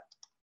lot.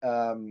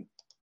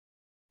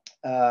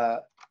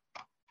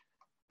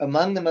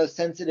 Among the most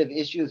sensitive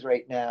issues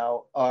right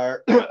now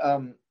are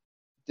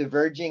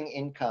diverging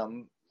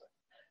income,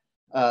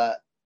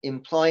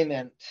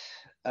 employment,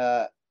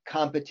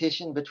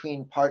 competition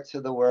between parts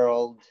of the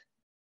world,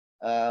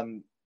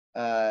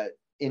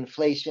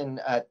 inflation,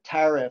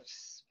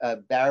 tariffs,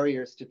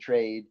 barriers to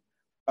trade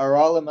are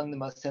all among the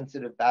most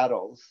sensitive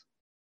battles.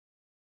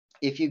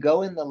 If you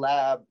go in the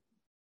lab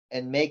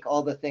and make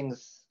all the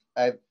things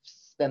I've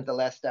spent the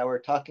last hour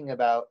talking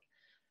about,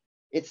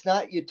 it's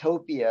not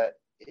utopia,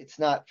 it's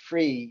not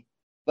free,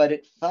 but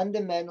it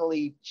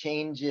fundamentally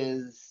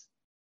changes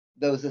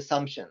those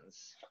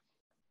assumptions.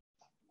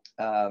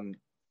 And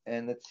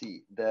let's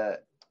see,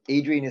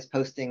 Adrian is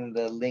posting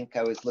the link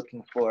I was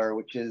looking for,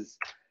 which is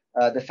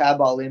the Fab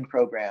All In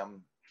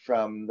program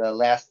from the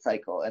last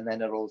cycle, and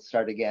then it'll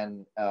start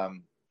again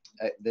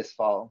this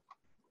fall.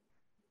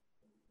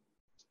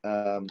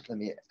 Let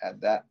me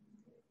add that.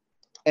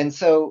 And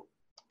so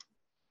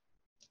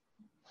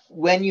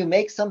when you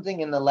make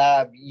something in the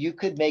lab, you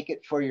could make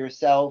it for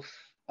yourself.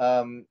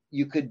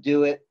 You could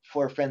do it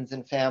for friends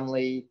and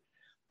family.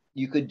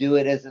 You could do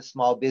it as a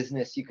small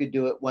business. You could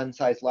do it one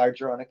size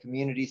larger on a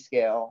community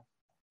scale.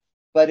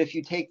 But if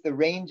you take the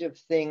range of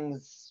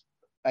things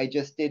I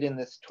just did in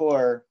this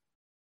tour,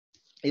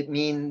 it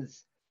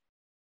means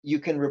you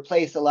can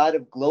replace a lot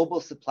of global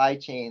supply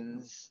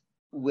chains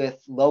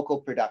with local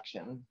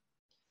production.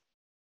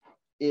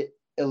 It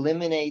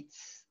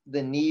eliminates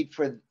the need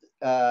for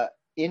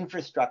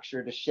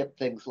infrastructure to ship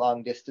things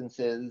long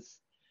distances.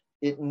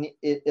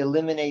 It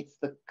eliminates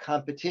the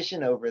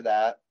competition over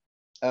that.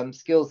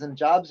 Skills and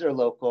jobs are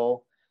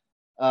local.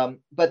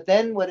 But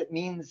then what it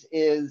means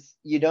is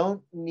you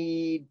don't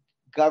need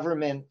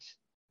government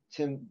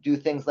to do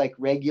things like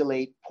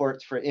regulate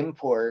ports for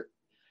import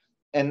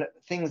and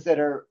things that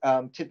are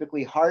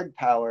typically hard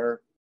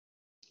power.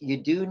 You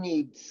do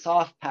need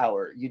soft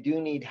power. You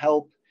do need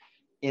help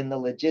in the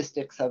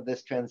logistics of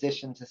this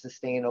transition to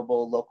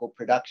sustainable local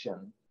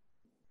production.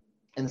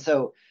 And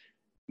so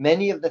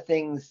many of the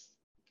things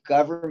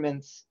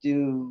governments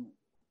do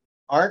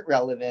aren't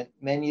relevant.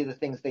 Many of the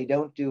things they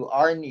don't do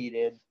are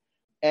needed.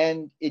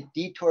 And it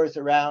detours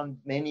around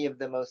many of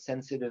the most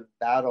sensitive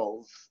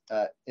battles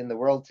in the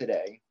world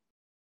today.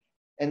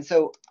 And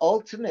so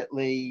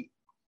ultimately,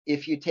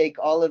 if you take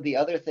all of the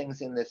other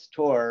things in this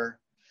tour,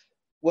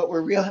 what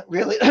we're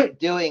really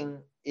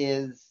doing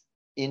is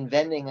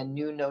inventing a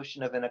new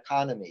notion of an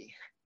economy.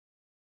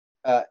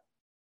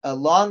 A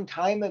long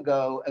time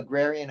ago,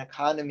 agrarian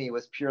economy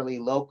was purely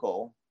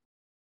local.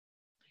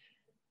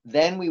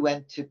 Then we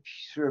went to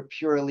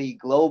purely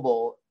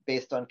global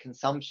based on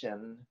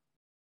consumption.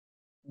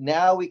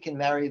 Now we can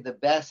marry the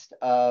best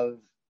of,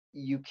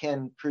 you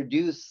can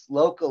produce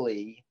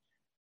locally,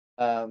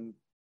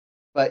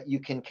 but you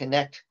can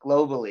connect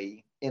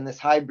globally in this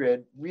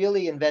hybrid,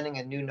 really inventing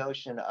a new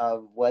notion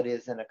of what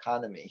is an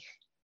economy.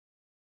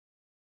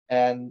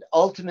 And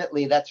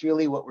ultimately, that's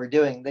really what we're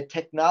doing. The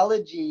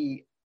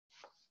technology,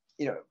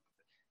 the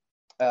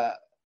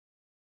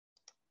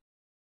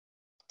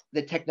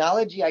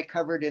technology I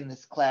covered in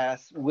this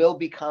class will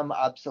become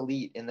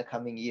obsolete in the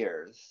coming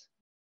years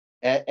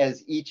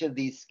as each of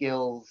these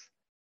skills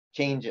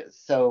changes.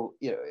 So,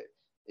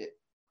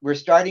 we're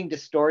starting to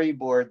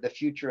storyboard the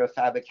future of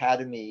Fab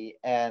Academy,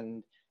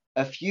 and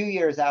a few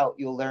years out,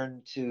 you'll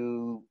learn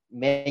to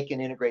make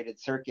an integrated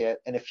circuit,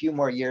 and a few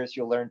more years,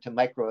 you'll learn to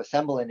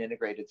micro-assemble an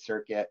integrated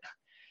circuit.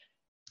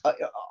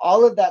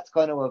 All of that's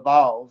going to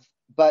evolve,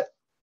 but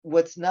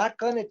what's not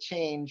going to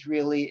change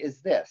really is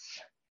this.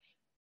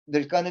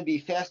 There's going to be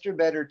faster,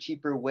 better,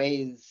 cheaper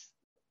ways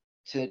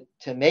to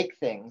make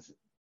things,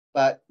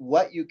 but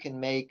what you can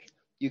make,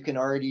 you can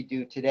already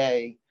do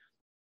today.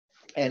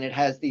 And it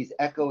has these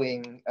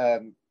echoing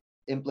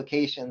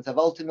implications of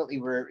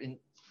ultimately we're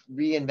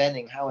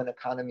reinventing how an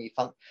economy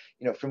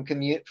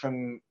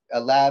from a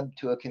lab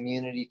to a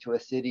community to a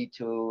city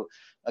to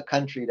a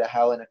country to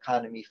how an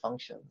economy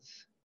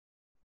functions.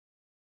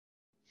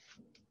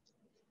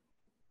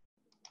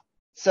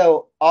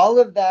 So all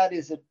of that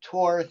is a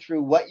tour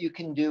through what you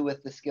can do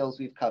with the skills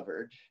we've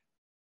covered.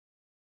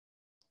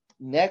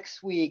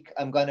 Next week,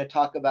 I'm going to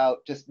talk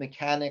about just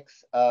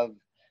mechanics of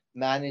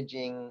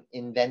managing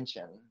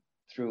invention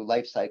through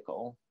life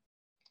cycle.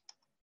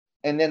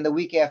 And then the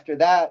week after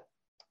that,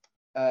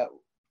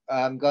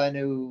 I'm going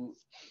to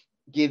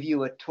give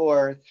you a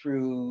tour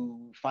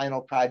through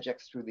final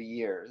projects through the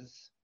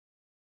years.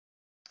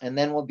 And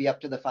then we'll be up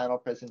to the final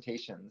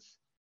presentations.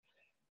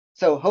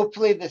 So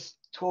hopefully this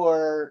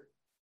tour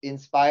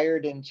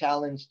inspired and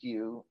challenged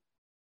you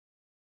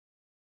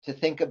to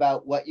think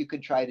about what you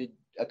could try to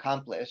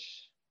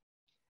accomplish.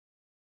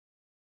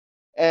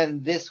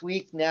 And this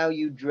week now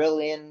you drill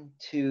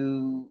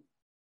into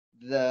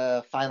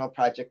the final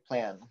project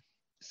plan.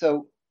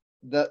 So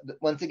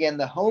once again,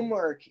 the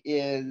homework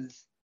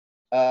is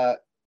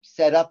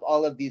set up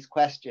all of these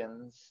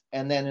questions,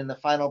 and then in the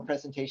final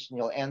presentation,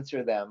 you'll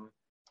answer them.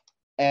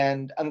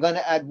 And I'm going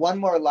to add one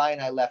more line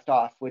I left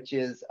off, which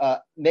is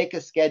make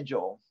a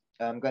schedule.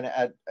 I'm going to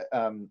add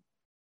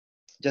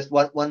just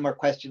one more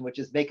question, which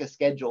is make a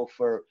schedule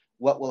for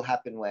what will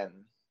happen when.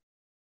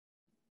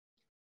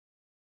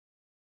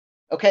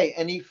 Okay,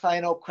 any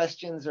final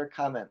questions or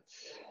comments?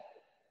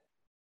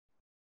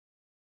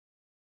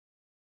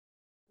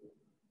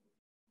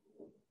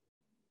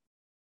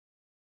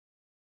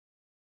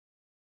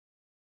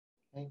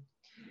 Okay.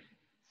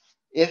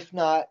 If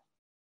not,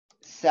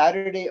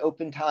 Saturday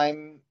open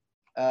time,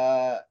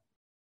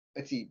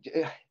 let's see.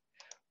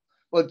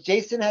 Well,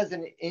 Jason has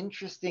an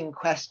interesting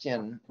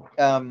question.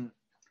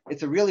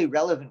 It's a really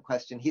relevant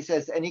question. He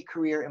says, any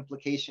career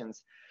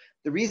implications?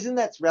 The reason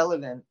that's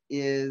relevant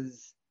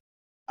is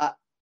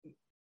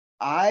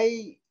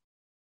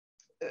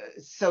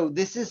so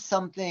this is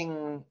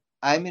something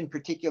I'm in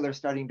particular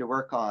starting to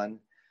work on.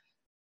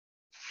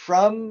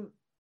 From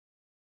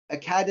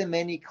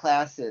Academy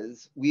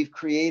classes, we've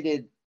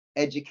created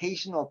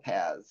educational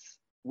paths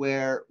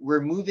where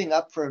we're moving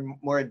up for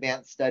more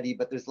advanced study,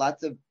 but there's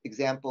lots of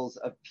examples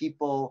of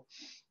people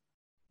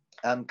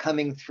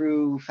coming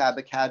through Fab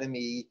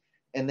Academy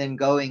and then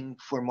going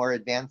for more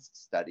advanced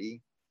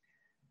study.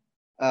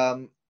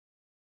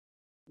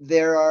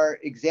 There are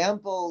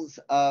examples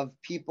of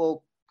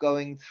people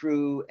going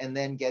through and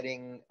then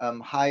getting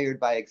hired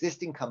by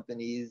existing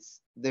companies.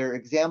 There are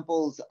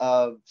examples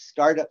of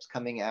startups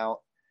coming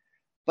out.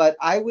 But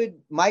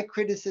my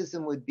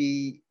criticism would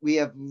be, we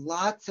have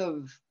lots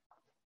of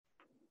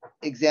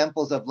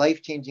examples of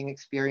life-changing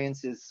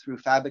experiences through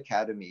Fab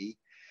Academy,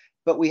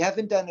 but we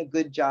haven't done a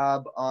good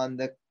job on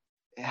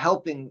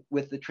helping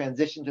with the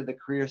transition to the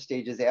career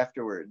stages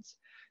afterwards.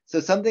 So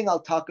something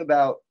I'll talk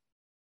about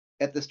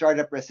at the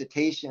startup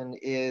recitation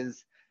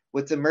is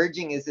what's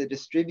emerging is a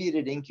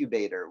distributed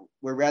incubator,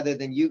 where rather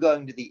than you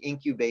going to the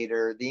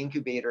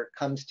incubator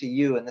comes to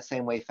you in the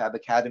same way Fab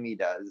Academy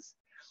does,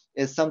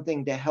 is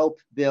something to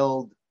help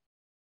build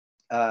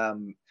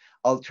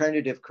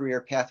alternative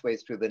career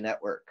pathways through the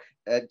network.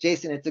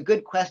 Jason, it's a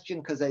good question,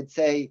 because I'd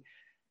say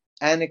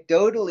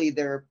anecdotally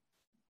there are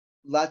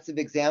lots of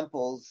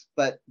examples,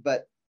 but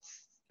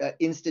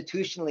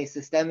institutionally,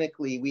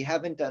 systemically, we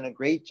haven't done a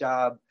great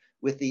job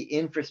with the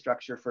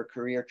infrastructure for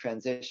career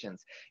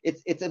transitions.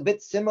 It's a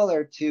bit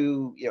similar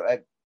to,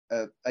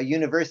 a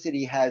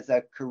university has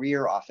a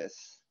career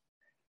office,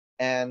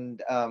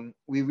 and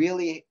we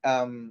really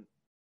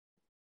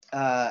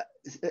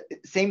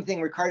same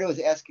thing Ricardo was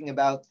asking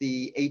about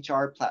the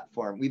HR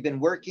platform. We've been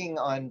working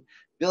on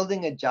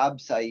building a job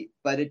site,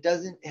 but it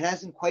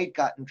hasn't quite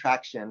gotten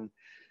traction.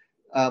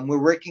 We're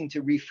working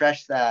to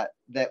refresh that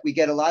we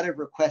get a lot of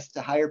requests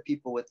to hire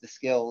people with the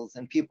skills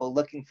and people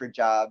looking for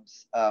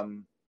jobs.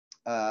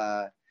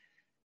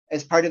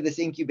 As part of this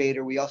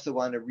incubator, we also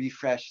want to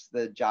refresh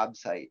the job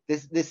site.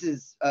 This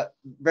is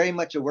very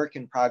much a work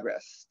in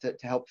progress to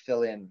help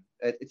fill in.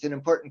 It's an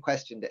important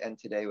question to end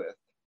today with.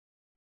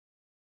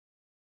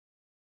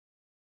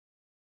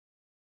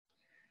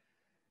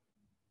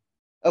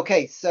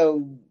 Okay,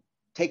 so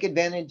take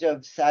advantage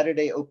of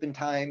Saturday open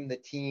time,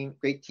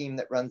 great team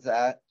that runs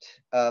that.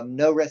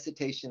 No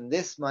recitation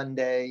this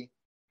Monday.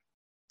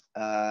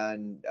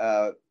 And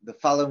the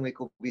following week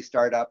will be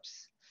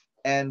startups.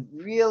 And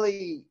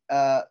really,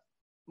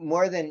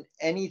 more than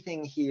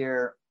anything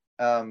here,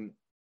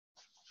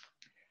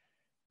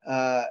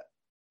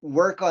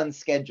 work on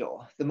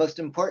schedule. The most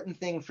important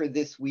thing for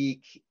this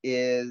week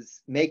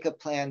is make a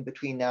plan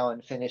between now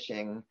and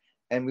finishing.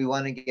 And we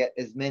want to get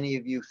as many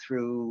of you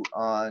through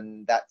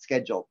on that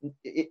schedule.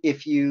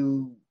 If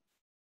you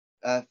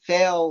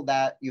fail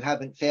that, you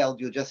haven't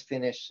failed, you'll just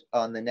finish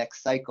on the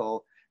next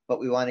cycle, but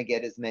we want to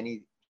get as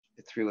many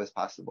through as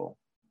possible.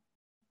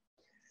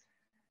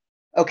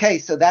 Okay,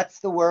 so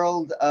that's the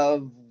world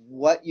of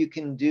what you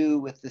can do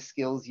with the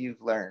skills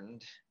you've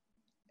learned.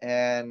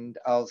 And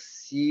I'll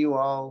see you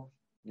all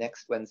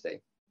next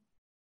Wednesday.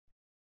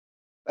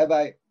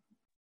 Bye-bye.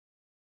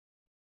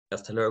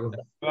 Hasta luego.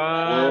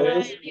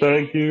 Bye.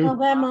 Thank you. Nos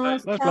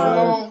vemos. Bye.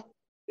 Chao.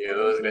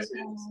 Adiós, gracias.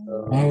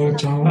 Ciao,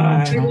 ciao.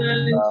 Bye.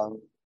 Ciao.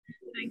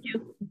 Thank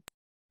you.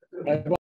 Bye.